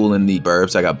high school in the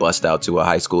burbs. I got bussed out to a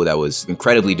high school that was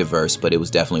incredibly diverse, but it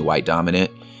was definitely white dominant,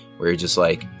 where you're just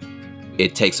like,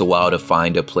 it takes a while to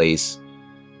find a place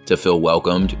to feel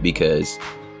welcomed, because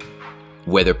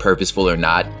whether purposeful or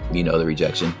not, the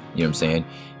rejection, you know what I'm saying?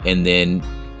 And then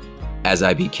as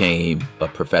I became a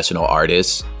professional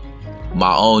artist,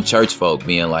 my own church folk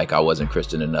being like, I wasn't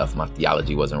Christian enough. My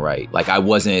theology wasn't right. Like I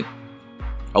wasn't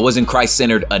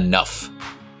Christ-centered enough,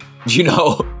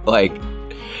 like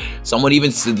someone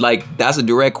even said, like, that's a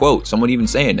direct quote. Someone even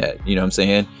saying that, you know what I'm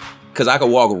saying? Because I could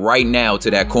walk right now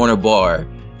to that corner bar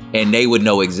and they would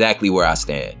know exactly where I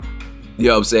stand. You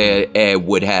know what I'm saying? And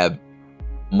would have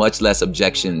much less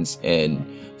objections and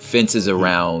fences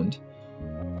around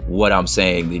what I'm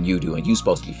saying than you do. And you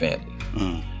supposed to be family.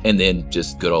 And then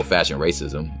just good old fashioned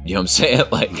racism. You know what I'm saying?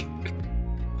 Like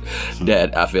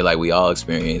that I feel like we all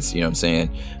experience, you know what I'm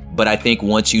saying? But I think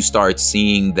once you start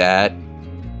seeing that,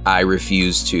 I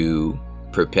refuse to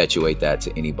perpetuate that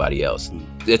to anybody else.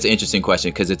 It's an interesting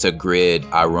question because it's a grid.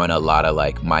 I run a lot of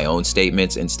like my own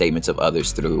statements and statements of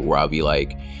others through, where I'll be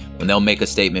like, when they'll make a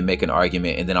statement, make an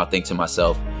argument, and then I'll think to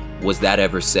myself, was that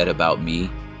ever said about me?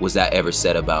 Was that ever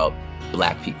said about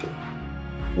Black people?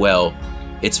 Well,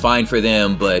 it's fine for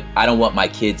them, but I don't want my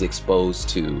kids exposed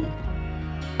to,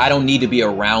 I don't need to be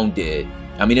around it.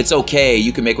 I mean, it's okay.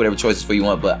 You can make whatever choices for you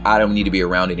want, but I don't need to be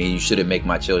around it. And you shouldn't make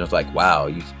my children like, wow,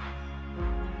 you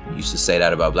used to say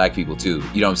that about Black people too.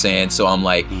 You know what I'm saying? So I'm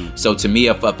like, so to me,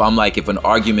 if I'm like, if an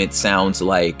argument sounds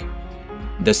like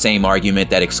the same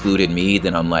argument that excluded me,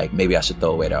 then I'm like, maybe I should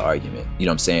throw away that argument. You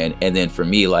know what I'm saying? And then for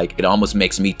me, like, it almost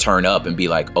makes me turn up and be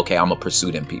like, okay, I'm gonna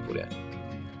pursue them people then.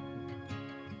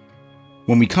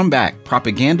 When we come back,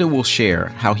 Propaganda will share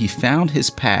how he found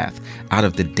his path out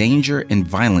of the danger and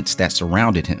violence that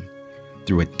surrounded him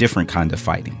through a different kind of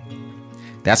fighting.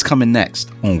 That's coming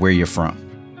next on Where You're From.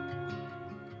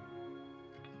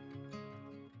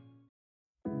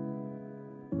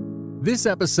 This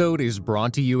episode is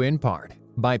brought to you in part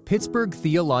by Pittsburgh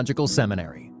Theological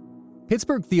Seminary.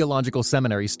 Pittsburgh Theological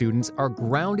Seminary students are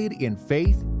grounded in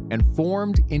faith and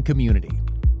formed in community.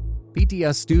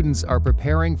 PTS students are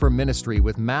preparing for ministry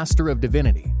with Master of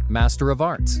Divinity, Master of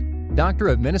Arts, Doctor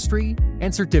of Ministry,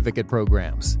 and certificate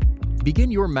programs.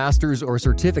 Begin your master's or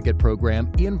certificate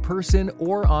program in person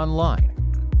or online.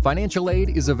 Financial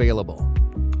aid is available.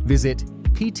 Visit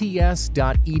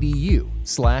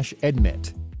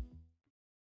pts.edu/admit.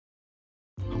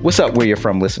 What's up, Where You're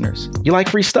From listeners? You like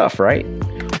free stuff, right?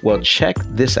 Well, check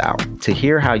this out to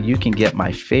hear how you can get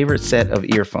my favorite set of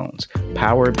earphones,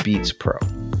 Power Beats Pro.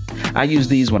 I use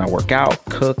these when I work out,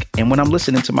 cook, and when I'm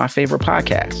listening to my favorite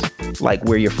podcasts, like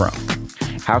Where You're From.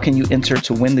 How can you enter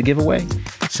to win the giveaway?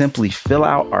 Simply fill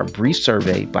out our brief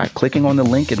survey by clicking on the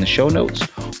link in the show notes.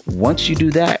 Once you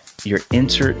do that, you're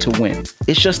entered to win.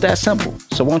 It's just that simple.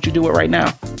 So won't you do it right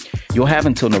now? You'll have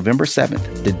until November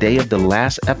 7th, the day of the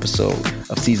last episode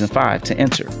of season 5, to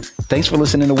enter. Thanks for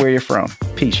listening to Where You're From.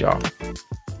 Peace, y'all.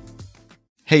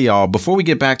 Hey, y'all, before we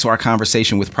get back to our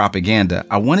conversation with Propaganda,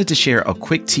 I wanted to share a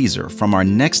quick teaser from our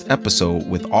next episode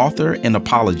with author and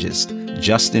apologist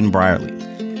Justin Brierley.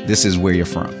 This is Where You're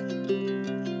From.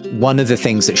 One of the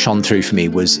things that shone through for me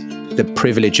was the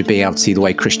privilege of being able to see the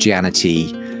way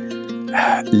Christianity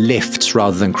lifts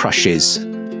rather than crushes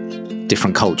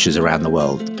different cultures around the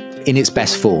world. In its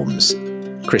best forms,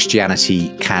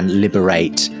 Christianity can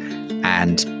liberate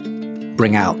and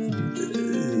bring out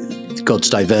God's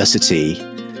diversity,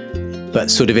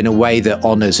 but sort of in a way that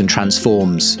honors and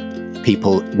transforms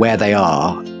people where they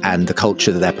are and the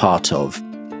culture that they're part of.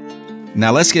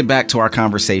 Now let's get back to our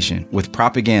conversation with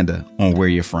Propaganda on Where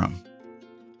You're From.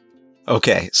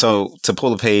 Okay, so to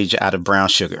pull a page out of Brown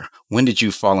Sugar, when did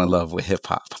you fall in love with hip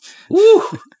hop? Woo!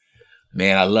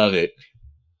 Man, I love it.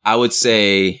 I would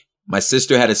say my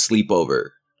sister had a sleepover.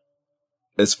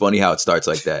 It's funny how it starts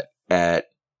like that.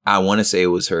 I want to say it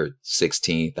was her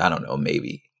 16th. I don't know,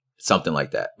 maybe something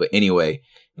like that. But anyway,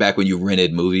 back when you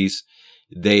rented movies,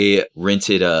 they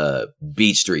rented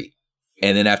Beat Street.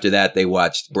 And then after that, they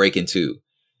watched Breakin' 2.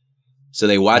 So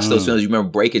they watched those films. You remember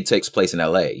Breakin' takes place in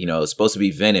LA. You know, it's supposed to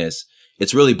be Venice.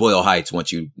 It's really Boyle Heights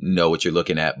once you know what you're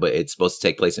looking at, but it's supposed to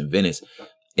take place in Venice.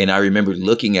 And I remember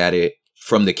looking at it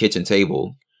from the kitchen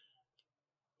table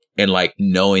and like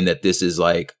knowing that this is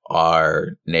like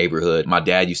our neighborhood. My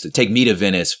dad used to take me to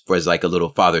Venice for as like a little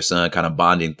father-son kind of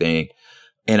bonding thing.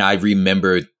 And I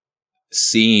remember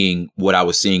seeing what I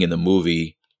was seeing in the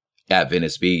movie at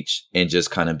Venice Beach and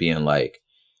just kind of being like,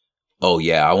 oh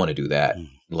yeah, I want to do that.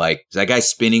 Like that guy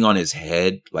spinning on his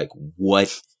head. Like,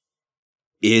 what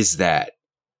is that?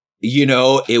 You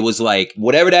know, it was like,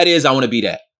 whatever that is, I want to be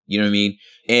that. You know what I mean?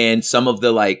 And some of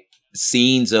the like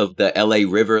scenes of the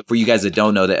LA River, for you guys that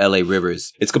don't know, the LA River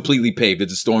it's completely paved.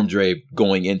 It's a storm drain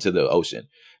going into the ocean.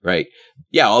 right?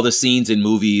 Yeah, all the scenes in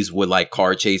movies with like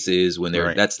car chases when they're,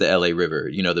 Right. that's the LA River,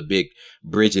 you know, the big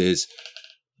bridges.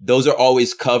 Those are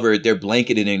always covered. They're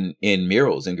blanketed in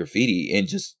murals and graffiti. And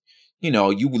just, you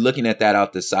know, you looking at that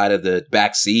out the side of the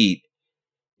back seat,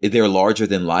 they're larger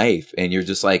than life. And you're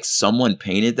just like, someone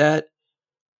painted that.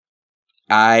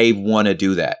 I want to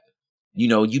do that. You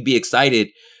know, you'd be excited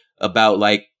about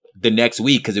like the next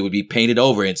week because it would be painted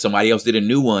over and somebody else did a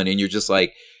new one. And you're just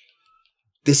like,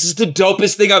 this is the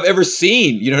dopest thing I've ever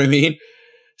seen. You know what I mean?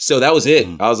 So that was it.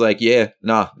 I was like, yeah,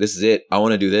 nah, this is it. I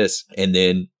want to do this. And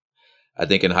then I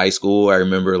think in high school, I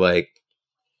remember like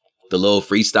the little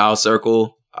freestyle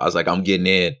circle. I was like, I'm getting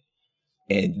in.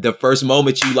 And the first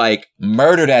moment you like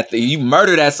murder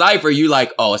that cipher, you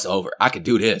like, oh, it's over. I could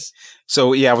do this.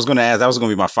 So, yeah, I was going to ask, that was going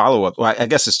to be my follow-up. Well, I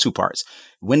guess it's two parts.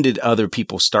 When did other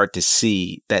people start to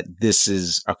see that this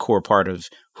is a core part of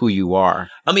who you are?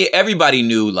 I mean, everybody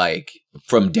knew like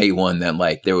from day one that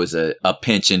like there was a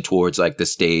penchant towards like the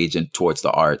stage and towards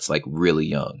the arts, like really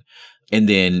young. And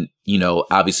then, you know,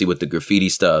 obviously with the graffiti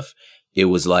stuff, it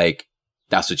was like,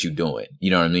 that's what you're doing. You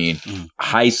know what I mean?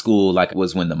 High school, like,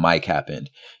 was when the mic happened.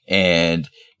 And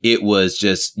it was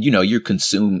just, you know, you're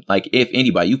consumed. Like, if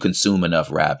anybody, you consume enough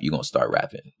rap, you're going to start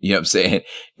rapping. You know what I'm saying?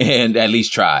 And at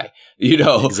least try, you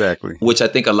know? Exactly. Which I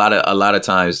think a lot of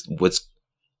times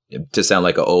to sound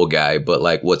like an old guy, but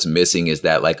like what's missing is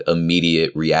that like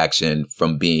immediate reaction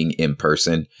from being in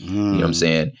person. You know what I'm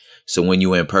saying? So when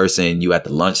you in person, you at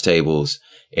the lunch tables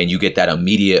and you get that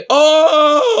immediate,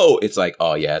 oh, it's like,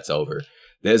 oh yeah, it's over.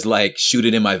 There's like, shoot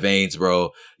it in my veins,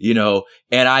 bro, you know?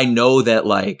 And I know that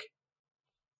like,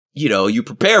 you know, you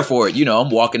prepare for it. You know, I'm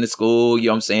walking to school, you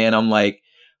know what I'm saying? I'm like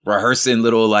rehearsing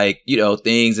little like, you know,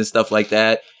 things and stuff like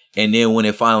that. And then when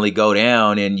it finally go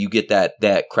down and you get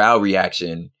that crowd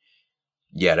reaction,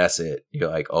 yeah, that's it.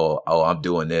 You're like, oh, I'm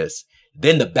doing this.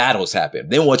 Then the battles happen.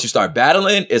 Then once you start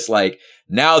battling, it's like,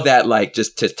 now that like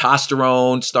just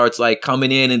testosterone starts like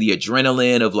coming in and the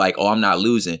adrenaline of like, oh, I'm not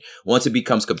losing. Once it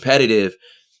becomes competitive,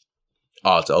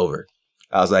 oh, it's over.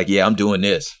 I was like, yeah, I'm doing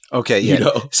this. Okay, yeah. You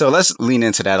know? So let's lean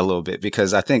into that a little bit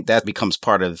because I think that becomes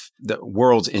part of the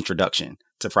world's introduction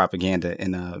to propaganda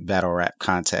in a battle rap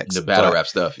context. The battle rap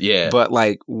stuff, yeah. But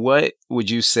like, what would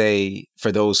you say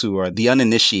for those who are the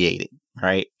uninitiated,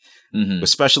 right? Mm-hmm.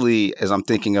 Especially as I'm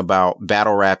thinking about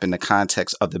battle rap in the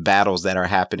context of the battles that are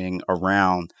happening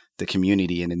around the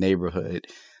community in the neighborhood.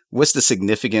 What's the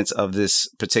significance of this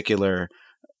particular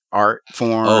art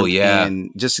form? Oh, yeah. And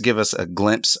just give us a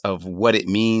glimpse of what it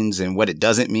means and what it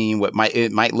doesn't mean, what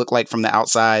it might look like from the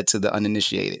outside to the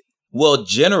uninitiated. Well,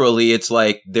 generally, it's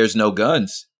like there's no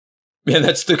guns. And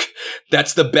that's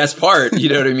the best part. You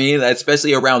know what I mean?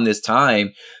 Especially around this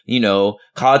time, you know,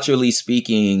 culturally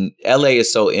speaking, LA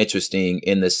is so interesting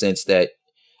in the sense that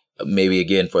maybe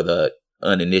again for the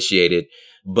uninitiated,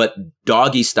 but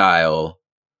Doggy Style,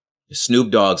 Snoop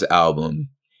Dogg's album,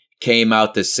 came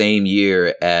out the same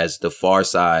year as the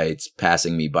Pharcyde's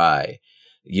Passing Me By,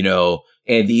 you know,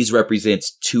 and these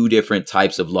represents two different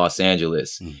types of Los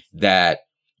Angeles that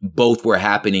both were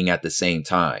happening at the same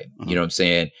time. You know what I'm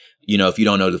saying? You know, if you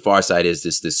don't know, the Pharcyde is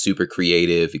this super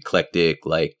creative, eclectic,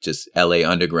 like just LA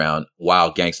underground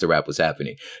while gangster rap was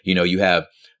happening. You know, you have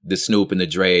the Snoop and the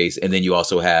Dre's, and then you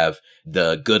also have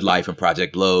the Good Life and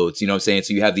Project Loads. You know what I'm saying?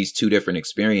 So you have these two different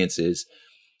experiences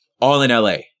all in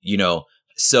LA, you know.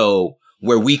 So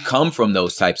where we come from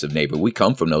those types of neighborhoods, we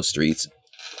come from those streets,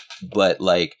 but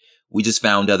like we just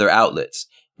found other outlets.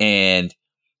 And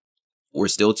we're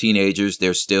still teenagers.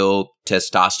 There's still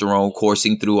testosterone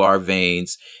coursing through our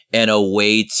veins and a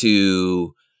way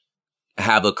to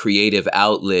have a creative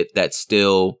outlet that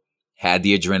still had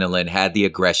the adrenaline, had the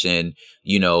aggression,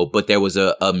 you know, but there was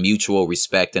a mutual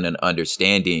respect and an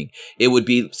understanding. It would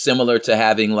be similar to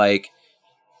having like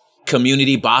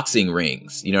community boxing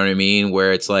rings, you know what I mean?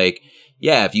 Where it's like,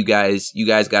 yeah, if you guys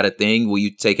got a thing, will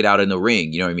you take it out in the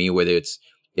ring? You know what I mean? Whether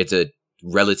it's a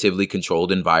relatively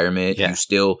controlled environment, yeah.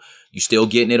 You're still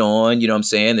getting it on, you know what I'm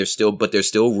saying? There's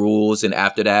still rules. And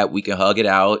after that, we can hug it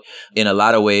out. In a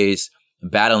lot of ways,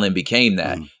 battling became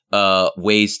that.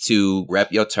 Ways to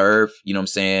rep your turf, you know what I'm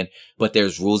saying? But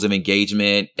there's rules of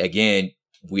engagement. Again,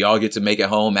 we all get to make it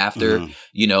home after,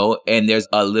 you know, and there's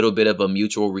a little bit of a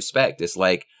mutual respect. It's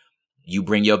like, you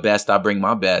bring your best, I bring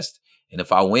my best. And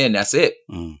if I win, that's it,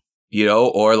 you know,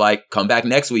 or like come back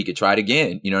next week and try it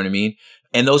again. You know what I mean?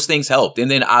 And those things helped. And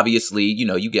then obviously, you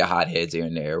know, you get hot heads here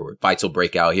and there or fights will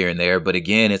break out here and there. But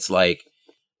again, it's like,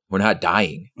 we're not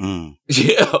dying.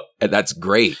 You know? And that's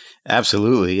great.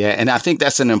 Absolutely. Yeah. And I think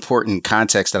that's an important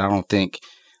context that I don't think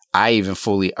I even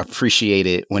fully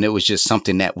appreciated when it was just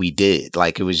something that we did.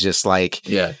 Like, it was just like,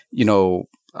 yeah, you know,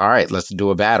 all right, let's do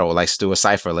a battle. Let's do a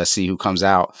cipher. Let's see who comes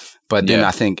out. But then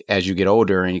I think as you get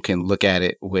older and you can look at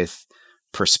it with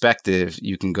perspective,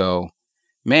 you can go,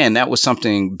 man, that was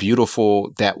something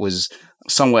beautiful. That was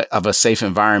somewhat of a safe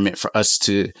environment for us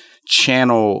to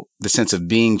channel the sense of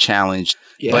being challenged,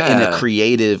 but in a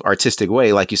creative, artistic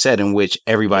way, like you said, in which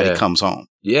everybody comes home.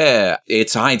 Yeah,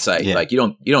 it's hindsight. Yeah. Like you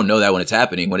don't know that when it's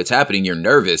happening. When it's happening, you're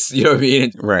nervous. You know what I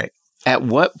mean? Right. At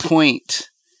what point,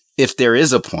 if there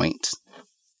is a point,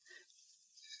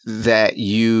 that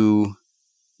you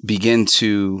begin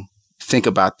to think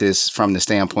about this from the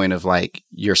standpoint of like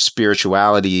your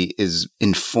spirituality is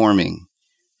informing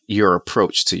your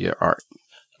approach to your art?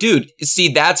 Dude, see,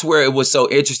 that's where it was so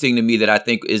interesting to me that I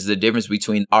think is the difference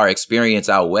between our experience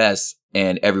out west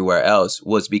and everywhere else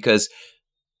was because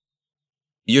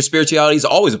your spirituality is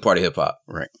always a part of hip hop.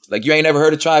 Right. Like you ain't never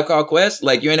heard of Tribe Called Quest?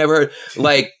 Like you ain't never heard,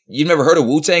 like you never heard a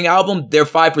Wu-Tang album? They're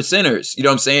 5%ers. You know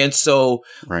what I'm saying? So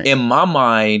in my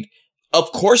mind,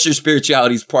 of course your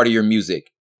spirituality is part of your music.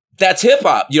 That's hip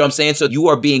hop. You know what I'm saying? So you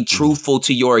are being truthful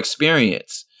to your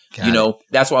experience.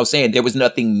 That's what I was saying. There was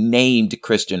nothing named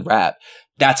Christian rap.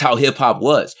 That's how hip hop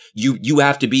was. You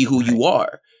have to be who you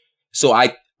are. So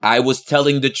I was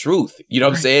telling the truth. You know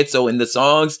what I'm saying? So in the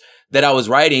songs that I was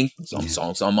writing, some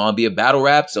songs be a battle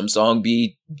rap, some song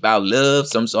be about love,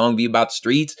 some song be about the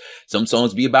streets, some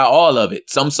songs be about all of it.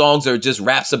 Some songs are just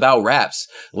raps about raps.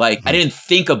 Like I didn't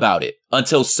think about it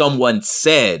until someone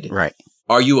said,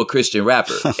 "Are you a Christian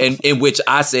rapper?" And in which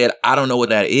I said, "I don't know what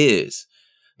that is."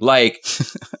 Like,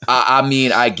 I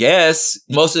mean, I guess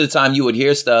most of the time you would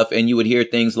hear stuff and you would hear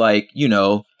things like,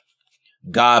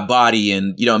 God body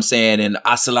and, you know what I'm saying, and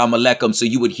assalamu alaikum. So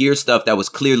you would hear stuff that was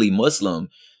clearly Muslim.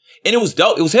 And it was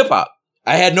dope. It was hip hop.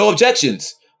 I had no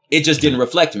objections. It just didn't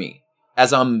reflect me.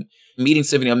 As I'm meeting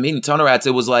Symphony, I'm meeting Tunnel Rats,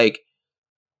 it was like,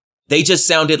 they just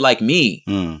sounded like me.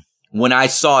 When I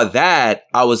saw that,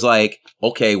 I was like,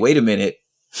 okay, wait a minute.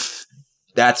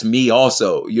 That's me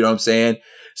also. You know what I'm saying?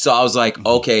 So I was like,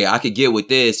 okay, I could get with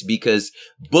this because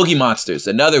Boogie Monsters,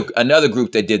 another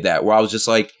group that did that, where I was just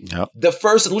like, the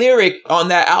first lyric on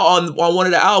that on one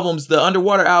of the albums, the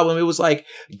Underwater album, it was like,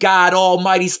 God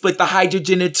Almighty split the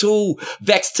hydrogen in two.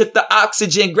 Vex took the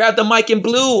oxygen, grabbed the mic and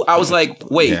blew. I was like,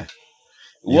 wait,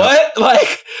 what?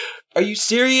 Like, are you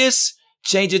serious?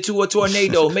 Change it to a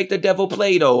tornado, make the devil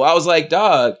Play-Doh. I was like,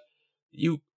 dog,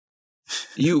 you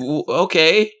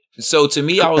okay? So to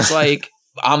me, I was like,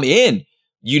 I'm in.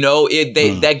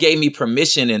 That gave me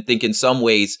permission and think in some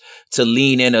ways to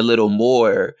lean in a little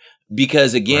more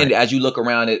because again, as you look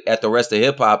around at the rest of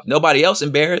hip hop, nobody else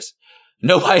embarrassed.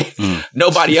 Nobody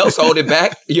else holding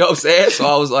back. You know what I'm saying? So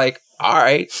I was like, all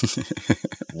right,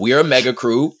 we're a mega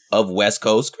crew of West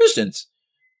Coast Christians.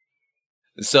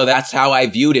 So that's how I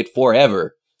viewed it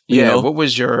forever. You know? What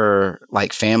was your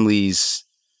family's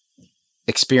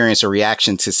experience or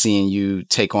reaction to seeing you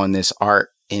take on this art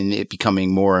and it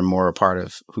becoming more and more a part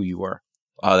of who you were?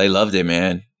 Oh, they loved it,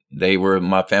 man.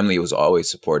 My family was always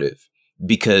supportive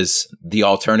because the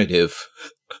alternative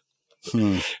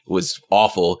was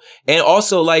awful. And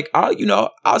also I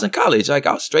was in college, I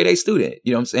was a straight A student,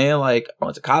 you know what I'm saying? I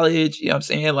went to college, you know what I'm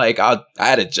saying? I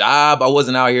had a job. I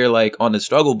wasn't out here on the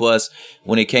struggle bus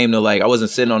when it came to I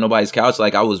wasn't sitting on nobody's couch.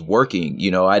 I was working,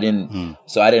 I didn't,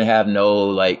 so I didn't have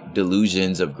no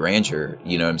delusions of grandeur,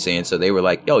 you know what I'm saying? So they were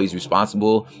like, yo, he's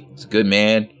responsible. He's a good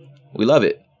man. We love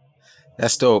it.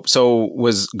 That's dope. So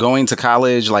was going to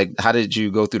college, how did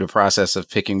you go through the process of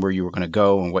picking where you were going to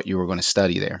go and what you were going to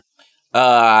study there?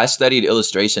 I studied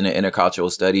illustration and intercultural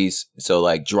studies.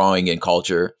 So drawing and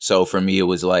culture. So for me, it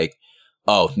was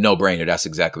oh, no brainer. That's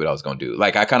exactly what I was going to do.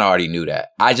 I kind of already knew that.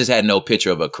 I just had no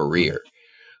picture of a career.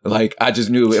 I just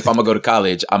knew if I'm gonna go to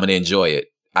college, I'm going to enjoy it.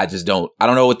 I don't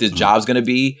know what this job's going to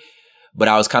be, but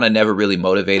I was kind of never really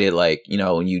motivated.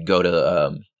 When you'd go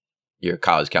to, your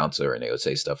college counselor and they would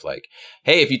say stuff like,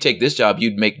 hey, if you take this job,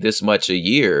 you'd make this much a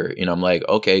year. And I'm like,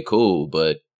 okay, cool.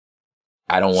 But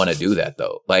I don't want to do that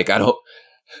though.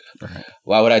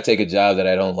 Why would I take a job that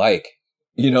I don't like?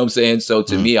 You know what I'm saying? So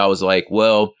to me, I was like,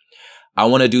 well, I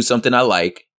want to do something I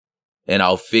like and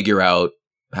I'll figure out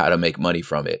how to make money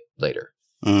from it later.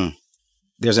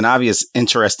 There's an obvious,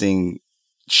 interesting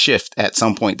shift at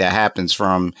some point that happens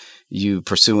from you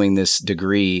pursuing this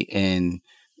degree and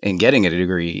getting a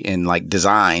degree in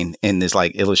design in this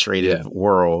illustrative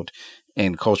world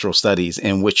and cultural studies,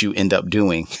 and what you end up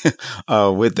doing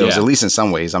with those, at least in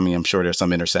some ways. I mean, I'm sure there's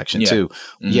some intersection too.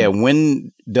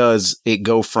 When does it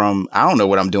go from, I don't know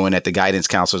what I'm doing at the guidance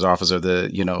counselor's office or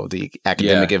the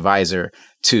academic advisor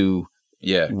to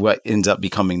what ends up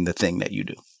becoming the thing that you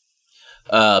do?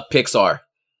 Pixar.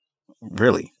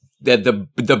 Really?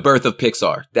 the birth of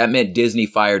Pixar. That meant Disney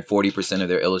fired 40% of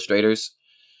their illustrators.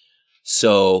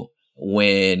 So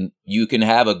when you can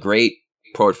have a great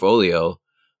portfolio,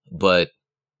 but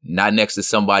not next to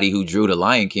somebody who drew The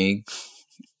Lion King,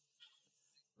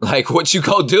 like what you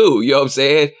go do? You know what I'm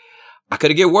saying? I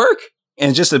could get work.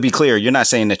 And just to be clear, you're not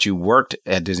saying that you worked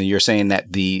at Disney. You're saying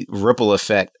that the ripple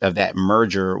effect of that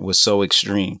merger was so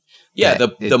extreme. Yeah,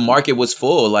 the market was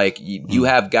full. Like you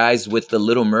have guys with The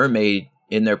Little Mermaid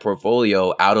in their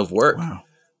portfolio out of work. Wow.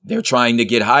 They're trying to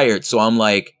get hired. So I'm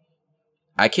like,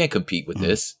 I can't compete with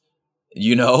this,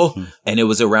 you know? And it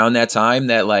was around that time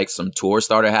that like some tours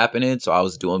started happening. So I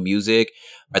was doing music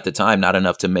at the time, not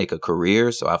enough to make a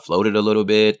career. So I floated a little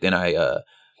bit. Then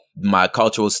my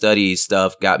cultural studies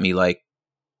stuff got me like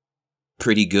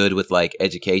pretty good with like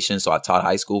education. So I taught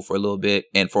high school for a little bit.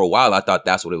 And for a while, I thought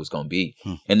that's what it was going to be.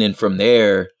 And then from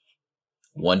there,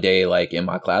 one day, like in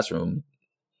my classroom,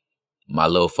 my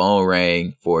little phone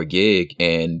rang for a gig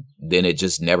and then it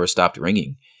just never stopped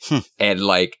ringing. And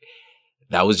like,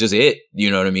 that was just it.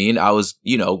 You know what I mean? I was,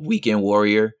 weekend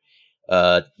warrior,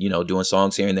 doing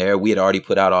songs here and there. We had already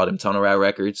put out all them Tunnel Rat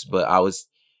records, but I was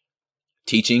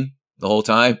teaching the whole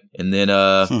time. And then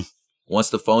once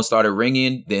the phone started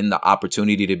ringing, then the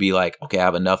opportunity to be like, okay, I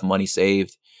have enough money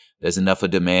saved. There's enough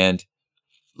of demand.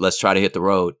 Let's try to hit the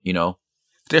road,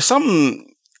 There's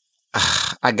something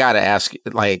I got to ask,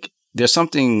 like, there's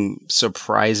something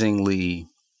surprisingly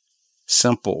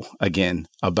simple, again,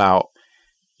 about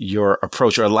your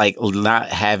approach, or like not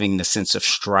having the sense of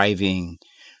striving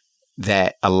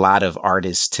that a lot of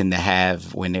artists tend to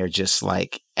have when they're just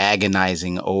like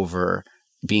agonizing over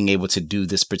being able to do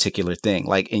this particular thing.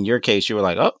 Like in your case, you were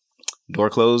like, oh, door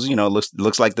closed,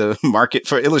 looks like the market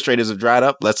for illustrators have dried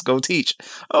up. Let's go teach.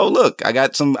 Oh, look, I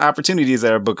got some opportunities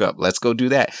that are booked up. Let's go do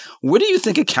that. What do you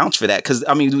think accounts for that? Because,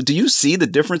 I mean, do you see the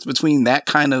difference between that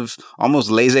kind of almost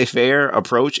laissez-faire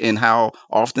approach and how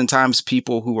oftentimes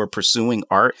people who are pursuing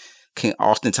art can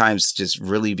oftentimes just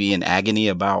really be in agony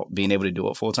about being able to do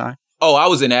it full time? Oh, I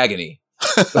was in agony.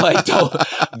 Like,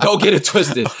 don't get it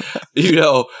twisted.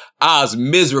 I was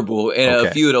miserable in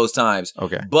a few of those times.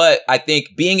 Okay. But I think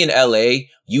being in LA,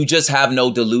 you just have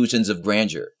no delusions of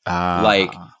grandeur.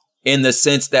 Like, in the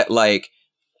sense that, like,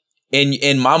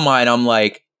 in my mind, I'm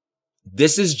like,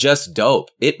 this is just dope.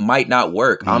 It might not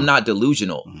work. I'm not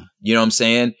delusional. You know what I'm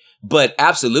saying? But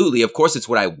absolutely, of course, it's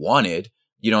what I wanted.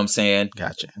 You know what I'm saying?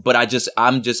 Gotcha. But I just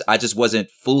wasn't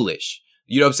foolish.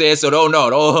 You know what I'm saying? So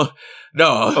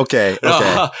no. Okay.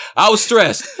 I was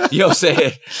stressed. You know what I'm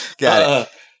saying? Got it.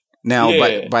 Now,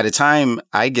 by the time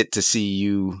I get to see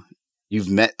you, you've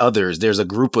met others. There's a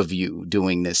group of you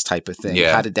doing this type of thing.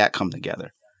 Yeah. How did that come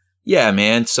together? Yeah,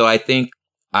 man. So I think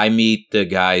I meet the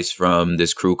guys from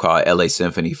this crew called LA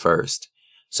Symphony first.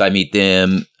 So I meet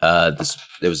them. There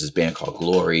was this band called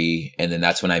Glory. And then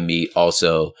that's when I meet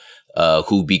also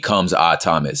who becomes Odd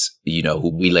Thomas,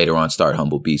 who we later on start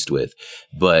Humble Beast with.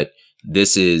 But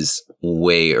this is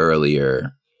way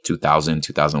earlier, 2000,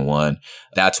 2001.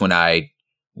 That's when I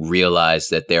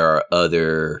realized that there are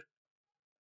other,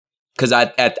 because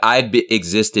I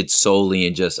existed solely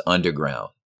in just underground,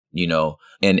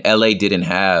 and LA didn't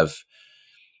have,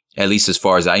 at least as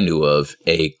far as I knew of,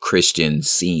 a Christian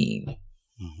scene.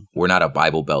 Mm-hmm. We're not a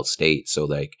Bible Belt state. So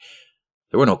like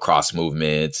there were no cross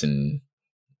movements and,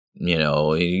 you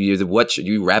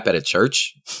rap at a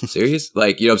church? Serious?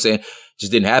 Like, you know what I'm saying?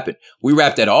 Just didn't happen. We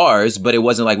rapped at ours, but it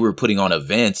wasn't like we were putting on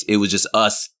events. It was just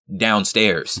us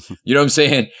downstairs. You know what I'm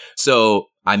saying? So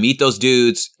I meet those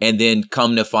dudes and then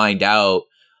come to find out,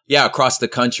 across the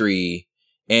country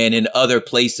and in other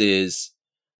places,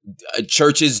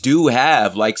 churches do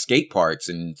have like skate parks.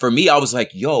 And for me, I was like,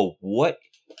 yo, what?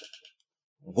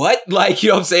 Like, you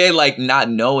know what I'm saying? Like not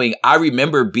knowing. I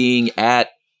remember being at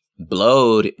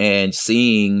Blowed and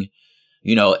seeing,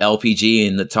 LPG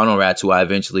and the Tunnel Rats, who I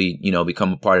eventually,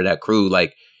 become a part of that crew,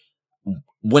 like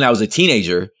when I was a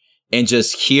teenager, and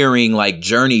just hearing like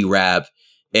Journey rap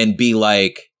and be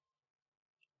like,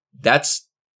 that's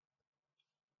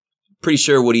pretty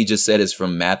sure what he just said is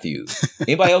from Matthew.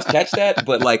 Anybody else catch that?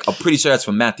 But like, I'm pretty sure that's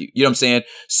from Matthew. You know what I'm saying?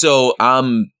 So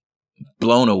I'm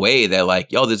blown away that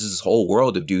like, yo, this is this whole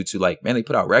world of dudes who like, man, they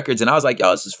put out records. And I was like,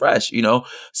 yo, this is fresh,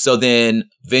 So then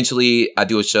eventually I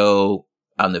do a show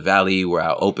out in the Valley where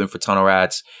I open for Tunnel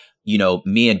Rats.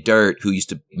 Me and Dirt, who used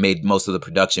to made most of the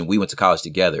production, we went to college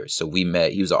together. So we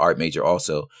met. He was an art major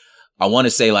also. I want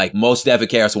to say like most Def and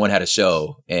KRS-One had a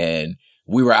show and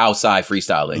we were outside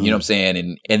freestyling, you know what I'm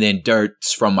saying? And then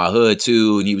Dirt's from my hood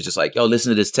too. And he was just like, yo, listen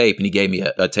to this tape. And he gave me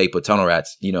a tape of Tunnel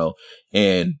Rats,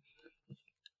 and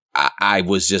I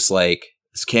was just like,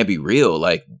 this can't be real.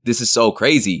 Like, this is so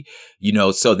crazy, you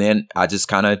know? So then I just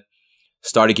kind of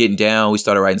started getting down. We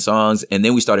started writing songs, and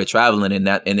then we started traveling, and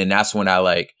then that's when I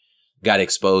like got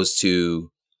exposed to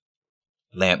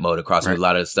Lamp Motocross and a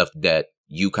lot of the stuff that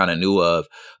you kind of knew of.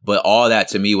 But all that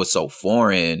to me was so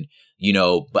foreign, you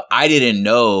know, but I didn't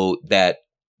know that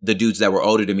the dudes that were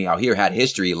older than me out here had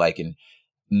history, like, and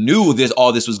knew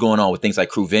all this was going on with things like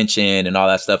Crewvention and all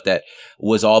that stuff that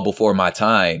was all before my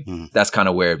time. That's kind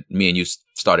of where me and you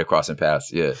started crossing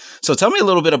paths. Yeah. So tell me a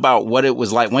little bit about what it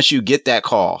was like once you get that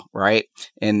call, right?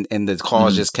 And the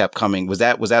calls just kept coming. Was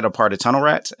that a part of Tunnel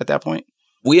Rats at that point?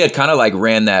 We had kind of like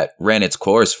ran its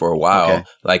course for a while. Okay.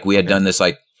 Like we had done this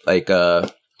like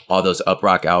all those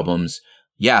Uprock albums.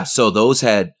 Yeah. So those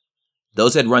had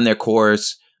run their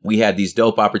course. We had these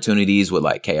dope opportunities with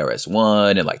like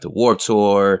KRS-One and like the Warped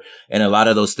Tour, and a lot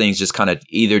of those things just kind of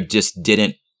either just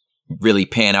didn't really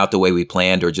pan out the way we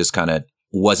planned, or just kind of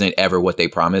wasn't ever what they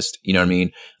promised. You know what I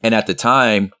mean? And at the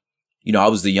time, you know, I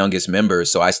was the youngest member,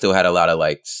 so I still had a lot of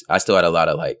like,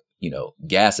 you know,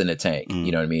 gas in the tank.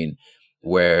 You know what I mean?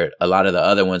 Where a lot of the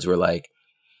other ones were like,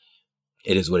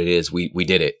 it is what it is. We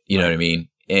did it. You know what I mean?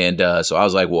 And so I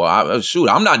was like, well,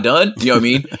 I'm not done. You know what I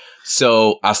mean?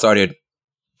 So I started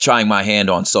trying my hand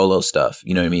on solo stuff,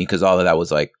 you know what I mean? Because all of that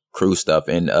was like crew stuff.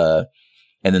 And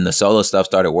then the solo stuff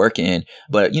started working.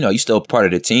 But, you know, you're still part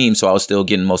of the team. So I was still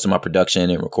getting most of my production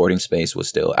and recording space was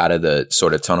still out of the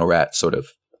sort of Tunnel Rat sort of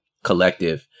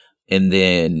collective. And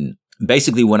then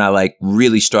basically when I like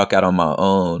really struck out on my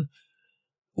own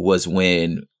was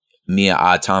when me and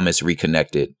Odd Thomas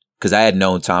reconnected. Because I had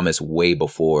known Thomas way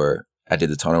before I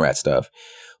did the Tunnel Rat stuff.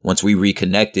 Once we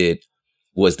reconnected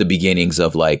was the beginnings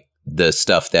of like the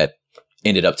stuff that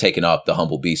ended up taking off, the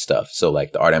Humble Beast stuff. So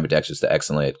like the Art Ambidextrous, the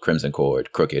Excellent, Crimson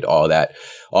Chord, Crooked, all that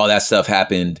stuff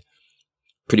happened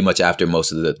pretty much after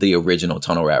most of the original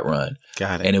Tunnel Rat run.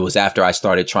 Got it. And it was after I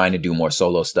started trying to do more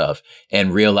solo stuff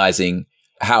and realizing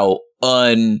how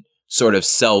sort of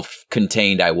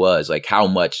self-contained I was, like how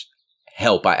much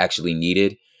help I actually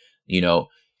needed, you know,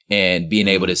 and being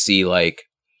able to see like,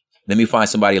 let me find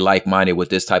somebody like-minded with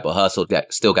this type of hustle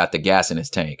that still got the gas in his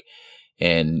tank.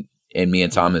 And me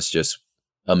and Thomas just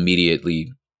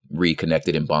immediately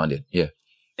reconnected and bonded. Yeah.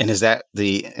 And is that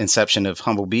the inception of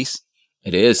Humble Beast?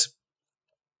 It is.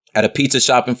 At a pizza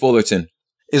shop in Fullerton.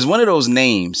 Is one of those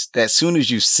names that as soon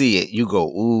as you see it, you go,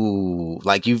 ooh,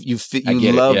 like you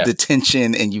love the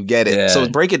tension and you get it. Yeah. So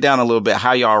break it down a little bit,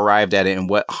 how y'all arrived at it and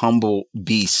what Humble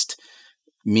Beast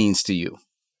means to you.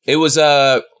 It was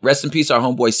rest in peace, our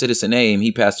homeboy Citizen Aim.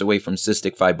 He passed away from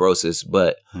cystic fibrosis,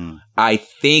 but I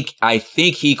think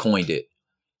he coined it.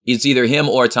 It's either him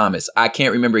or Thomas. I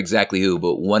can't remember exactly who,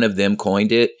 but one of them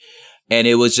coined it. And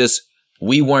it was just,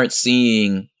 we weren't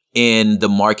seeing in the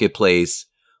marketplace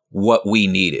what we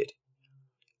needed.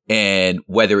 And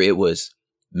whether it was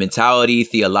mentality,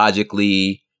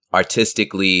 theologically,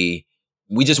 artistically,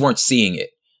 we just weren't seeing it.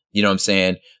 You know what I'm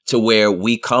saying? To where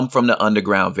we come from the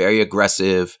underground, very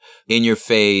aggressive, in your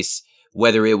face,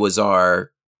 whether it was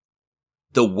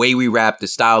the way we rap, the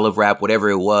style of rap, whatever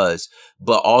it was,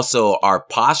 but also our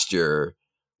posture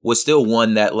was still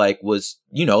one that like was,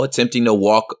 you know, attempting to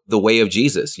walk the way of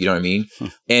Jesus. You know what I mean?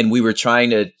 And we were trying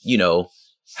to, you know,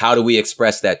 how do we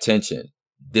express that tension?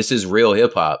 This is real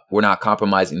hip hop. We're not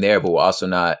compromising there, but we're also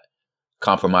not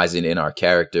compromising in our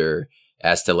character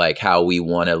as to like how we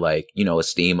want to like, you know,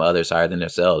 esteem others higher than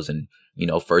ourselves. And, you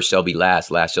know, first shall be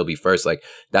last shall be first. Like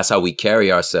that's how we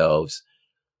carry ourselves.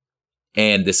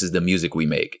 And this is the music we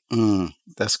make.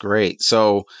 That's great.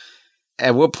 So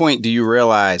at what point do you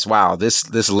realize, wow,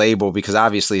 this label, because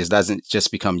obviously it doesn't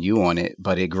just become you on it,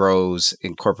 but it grows,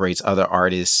 incorporates other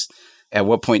artists. At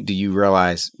what point do you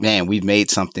realize, man, we've made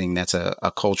something that's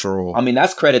a cultural... I mean,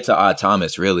 that's credit to Odd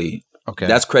Thomas, really. Okay.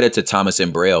 That's credit to Thomas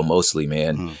and Braille mostly,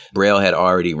 man. Braille had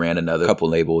already ran another couple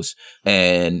labels.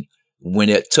 And when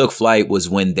it took flight was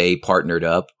when they partnered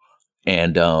up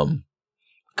and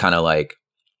kind of like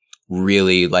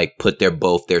really like put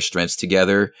both their strengths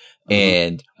together.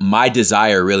 And my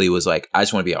desire really was like, I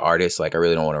just want to be an artist. Like, I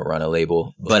really don't want to run a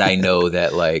label. But I know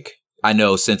that like,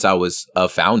 since I was a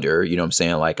founder, you know what I'm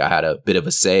saying? Like I had a bit of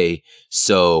a say.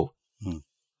 So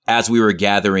as we were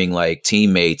gathering like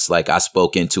teammates, like I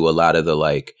spoke into a lot of the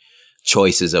like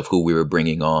choices of who we were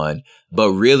bringing on,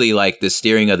 but really like the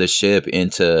steering of the ship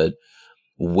into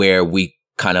where we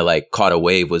kind of like caught a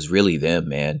wave was really them,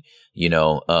 man. You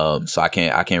know, so I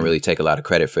can't really take a lot of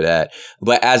credit for that.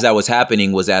 But as that was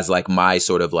happening was as like my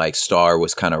sort of like star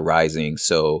was kind of rising.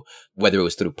 So whether it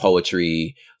was through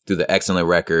poetry, through the Excellent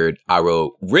record I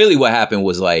wrote, really what happened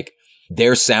was like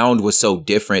their sound was so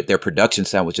different. Their production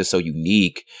sound was just so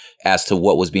unique as to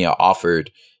what was being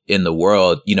offered in the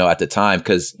world, you know, at the time.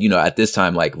 Cause, you know, at this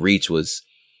time, like Reach was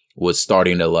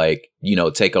starting to like, you know,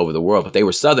 take over the world, but they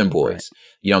were Southern boys. Right.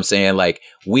 You know what I'm saying? Like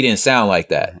we didn't sound like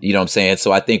that. You know what I'm saying?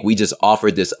 So I think we just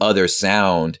offered this other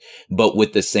sound, but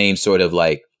with the same sort of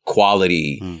like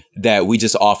quality that we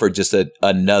just offered just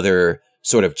another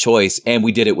sort of choice. And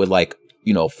we did it with like,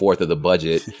 you know, a fourth of the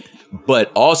budget.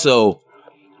 But also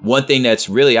one thing that's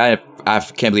really, I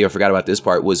can't believe I forgot about this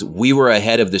part, was we were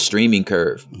ahead of the streaming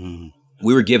curve.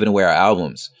 We were giving away our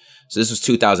albums. So this was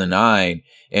 2009.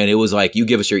 And it was like, you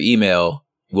give us your email,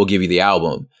 we'll give you the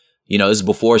album. You know, this is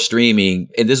before streaming.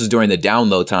 And this was during the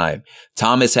download time.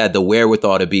 Thomas had the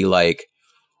wherewithal to be like,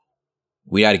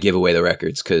 we got to give away the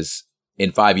records because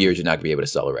in 5 years, you're not going to be able to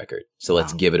sell a record. So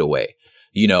let's give it away,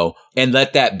 you know, and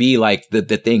let that be like the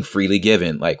thing freely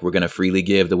given. Like we're going to freely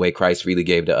give the way Christ freely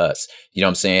gave to us. You know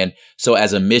what I'm saying? So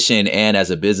as a mission and as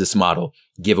a business model,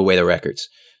 give away the records.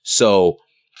 So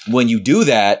when you do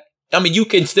that, I mean, you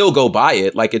can still go buy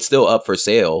it. Like it's still up for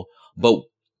sale, but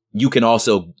you can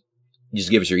also just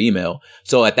give us your email.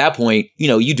 So at that point, you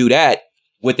know, you do that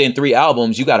within 3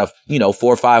 albums, you got a, you know, $400,000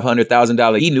 or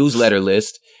 $500,000 e-newsletter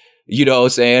list, you know what I'm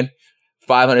saying?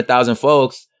 500,000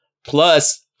 folks.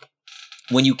 Plus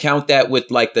when you count that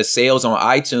with like the sales on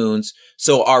iTunes.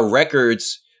 So our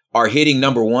records are hitting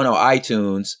 #1 on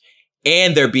iTunes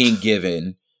and they're being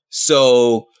given.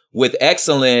 So with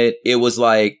Excellent, it was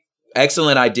like,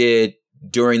 Excellent I did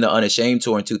during the Unashamed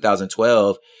tour in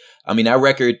 2012. I mean, that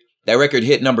record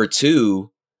hit #2,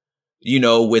 you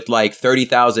know, with like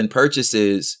 30,000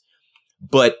 purchases,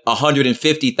 but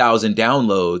 150,000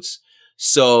 downloads.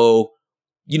 So,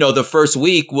 you know, the first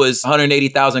week was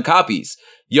 180,000 copies,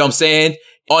 you know what I'm saying?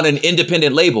 On an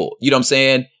independent label, you know what I'm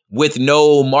saying? With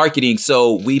no marketing.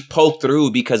 So we poked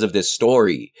through because of this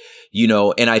story, you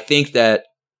know, and I think that,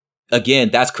 again,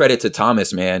 that's credit to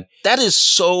Thomas, man. That is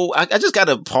so, I just got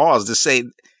to pause to say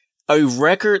a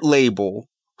record label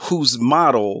whose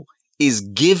model is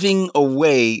giving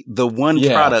away the one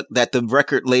product that the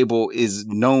record label is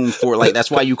known for. Like,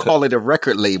 that's why you call it a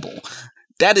record label.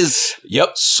 That is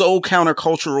so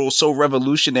countercultural, so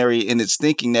revolutionary in its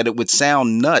thinking that it would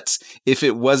sound nuts if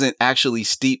it wasn't actually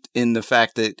steeped in the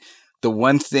fact that the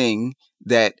one thing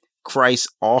that Christ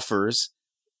offers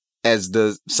as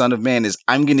the Son of Man is,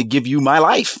 I'm going to give you my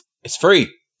life. It's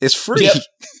free. It's free.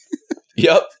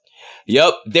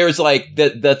 Yep. There's like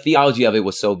the theology of it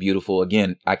was so beautiful.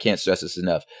 Again, I can't stress this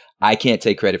enough. I can't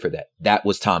take credit for that. That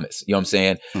was Thomas. You know what I'm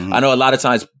saying? I know a lot of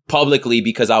times publicly,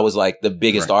 because I was like the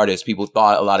biggest artist, people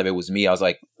thought a lot of it was me. I was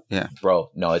like, bro,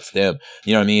 no, it's them.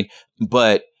 You know what I mean?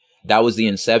 But that was the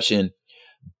inception.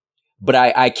 But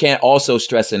I can't also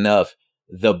stress enough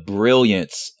the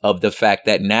brilliance of the fact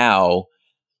that now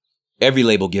every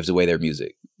label gives away their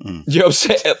music. You know what I'm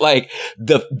saying? Like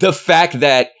the fact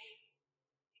that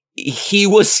he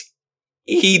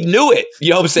knew it, you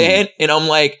know what I'm saying? And I'm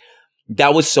like,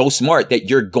 that was so smart that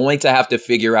you're going to have to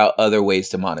figure out other ways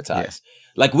to monetize.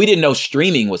 Like we didn't know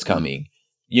streaming was coming,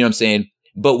 you know what I'm saying?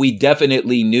 But we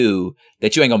definitely knew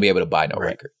that you ain't gonna be able to buy no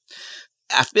record.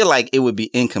 I feel like it would be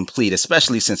incomplete,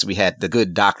 especially since we had the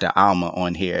good Dr. Alma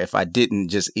on here, if I didn't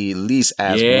just at least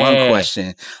ask one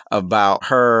question about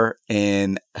her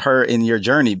in your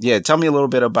journey. Yeah, tell me a little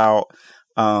bit about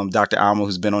Dr. Alma,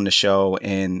 who's been on the show,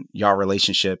 and your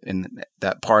relationship and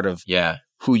that part of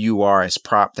who you are as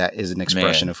Prop that is an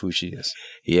expression of who she is.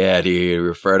 Yeah, dude.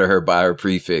 Refer to her by her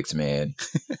prefix, man.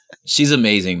 She's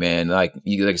amazing, man. Like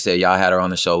I said, y'all had her on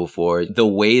the show before. The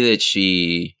way that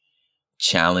she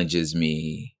challenges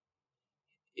me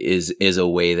is a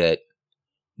way that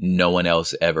no one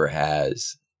else ever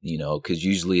has, you know, because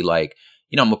usually, like,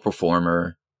 you know, I'm a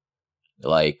performer,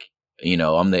 like, you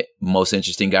know, I'm the most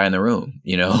interesting guy in the room,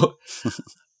 you know,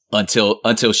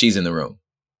 until she's in the room,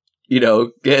 you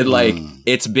know, and like,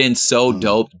 it's been so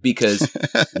dope because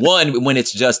one, when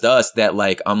it's just us, that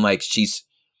like, I'm like,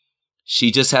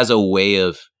 she just has a way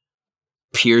of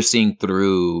piercing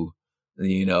through,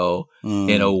 you know,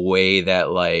 in a way that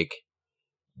like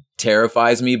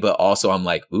terrifies me, but also I'm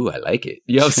like, ooh, I like it.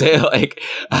 You know what I'm saying? Like,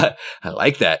 I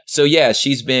like that. So yeah,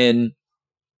 she's been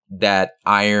that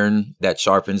iron that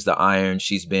sharpens the iron.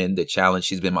 She's been the challenge.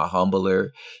 She's been my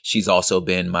humbler. She's also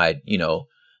been my, you know,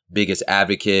 biggest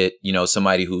advocate, you know,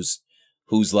 somebody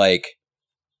who's like,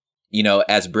 you know,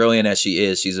 as brilliant as she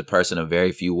is, she's a person of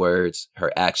very few words.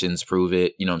 Her actions prove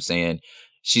it. You know what I'm saying?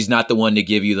 She's not the one to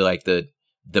give you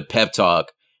the pep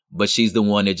talk, but she's the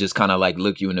one that just kind of like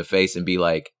look you in the face and be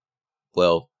like,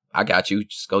 well, I got you.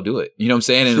 Just go do it. You know what I'm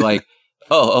saying? And like,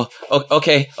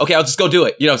 okay, I'll just go do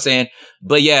it. You know what I'm saying?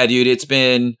 But yeah, dude, it's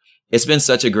been it's been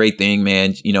such a great thing,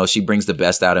 man. You know, she brings the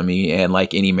best out of me, and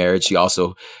like any marriage, she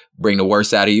also bring the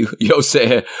worst out of you. You know what I'm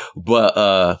saying?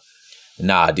 But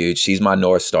nah, dude, she's my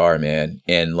North Star, man.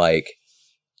 And like,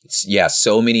 yeah,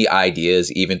 so many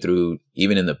ideas, even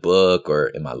in the book or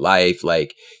in my life,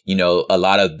 like, you know, a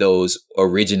lot of those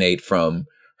originate from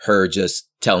her just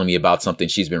telling me about something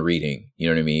she's been reading, you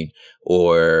know what I mean?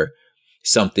 Or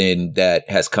something that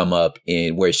has come up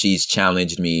in where she's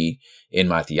challenged me in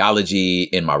my theology,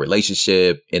 in my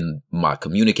relationship, in my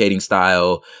communicating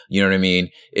style. You know what I mean?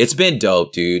 It's been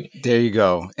dope, dude. There you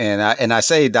go. And I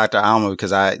say Dr. Alma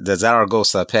because the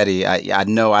Zaragoza Petty, I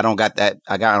know I don't got that.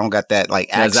 I don't got that like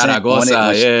accent. Zaragoza,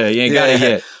 on it, yeah, you ain't got it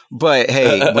yet. But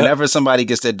hey, whenever somebody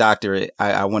gets their doctorate,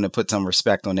 I want to put some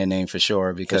respect on their name for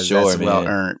sure, because that's well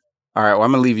earned. All right, well,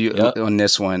 I'm gonna leave you on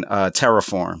this one.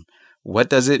 Terraform. What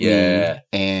does it mean?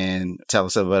 And tell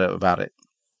us a bit about it.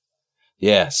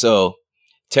 Yeah. So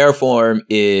Terraform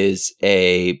is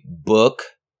a book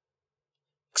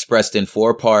expressed in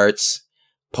 4 parts,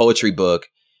 poetry book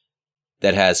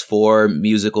that has 4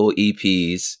 musical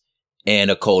EPs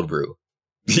and a cold brew.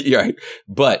 Right.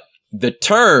 But the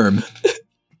term,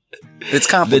 it's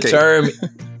complicated.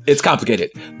 It's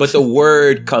complicated, but the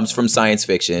word comes from science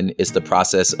fiction. It's the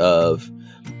process of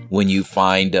when you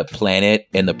find a planet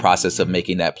and the process of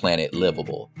making that planet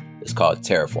livable. It's called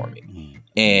terraforming.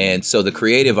 And so the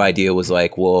creative idea was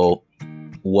like, well,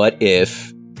 what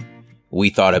if we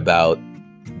thought about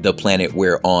the planet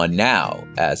we're on now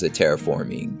as a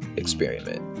terraforming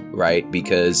experiment, right?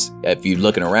 Because if you're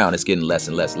looking around, it's getting less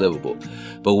and less livable.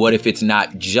 But what if it's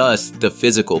not just the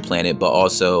physical planet, but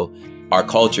also our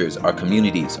cultures, our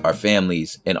communities, our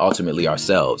families, and ultimately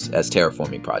ourselves as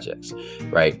terraforming projects,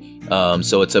 right?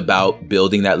 So it's about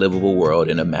building that livable world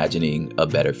and imagining a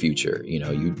better future. You know,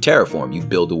 you terraform, you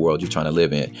build the world you're trying to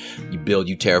live in. You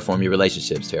terraform your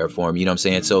relationships, terraform, you know what I'm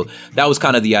saying? So that was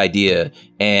kind of the idea.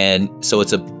 And so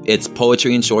it's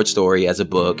poetry and short story as a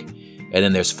book. And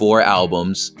then there's 4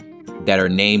 albums that are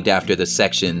named after the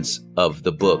sections of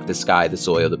the book: the sky, the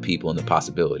soil, the people, and the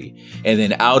possibility. And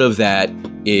then out of that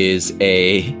is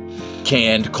a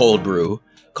canned cold brew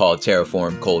called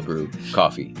Terraform Cold Brew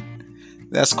Coffee.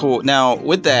 That's cool. Now,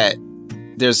 with that,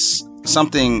 there's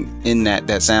something in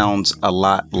that sounds a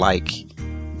lot like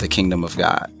the kingdom of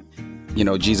God. You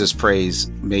know, Jesus prays,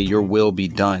 may your will be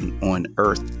done on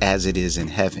earth as it is in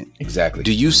heaven. Exactly.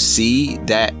 Do you see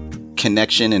that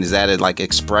connection, and is that a like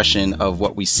expression of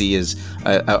what we see as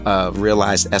a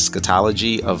realized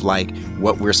eschatology of like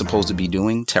what we're supposed to be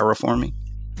doing, terraforming?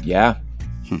 Yeah.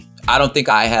 I don't think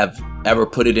I have ever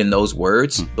put it in those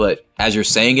words, but as you're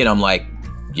saying it, I'm like,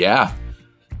 yeah,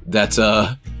 that's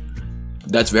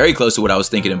very close to what I was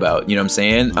thinking about. You know what I'm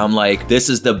saying? I'm like, this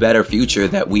is the better future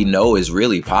that we know is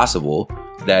really possible.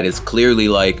 That is clearly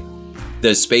like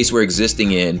the space we're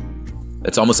existing in.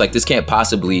 It's almost like this can't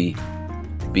possibly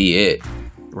be it.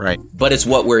 Right. But it's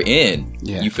what we're in.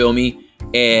 Yeah. You feel me?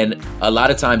 And a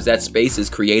lot of times that space is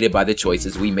created by the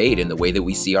choices we made in the way that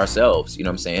we see ourselves. You know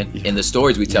what I'm saying? Yeah. In the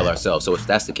stories we tell ourselves. So if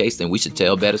that's the case, then we should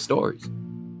tell better stories.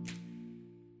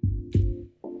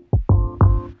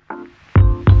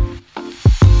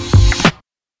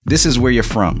 This is Where You're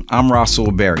From. I'm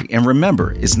Rasul Berry. And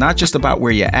remember, it's not just about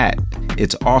where you're at.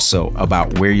 It's also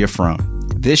about where you're from.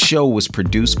 This show was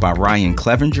produced by Ryan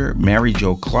Clevenger, Mary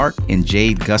Jo Clark, and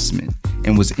Jade Gusman,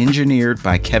 and was engineered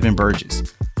by Kevin Burgess.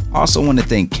 Also want to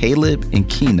thank Caleb and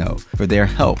Kino for their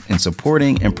help in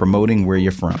supporting and promoting Where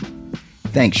You're From.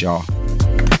 Thanks, y'all.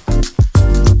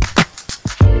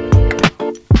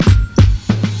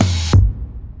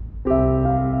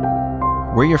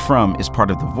 Where You're From is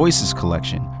part of the Voices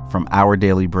collection from Our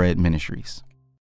Daily Bread Ministries.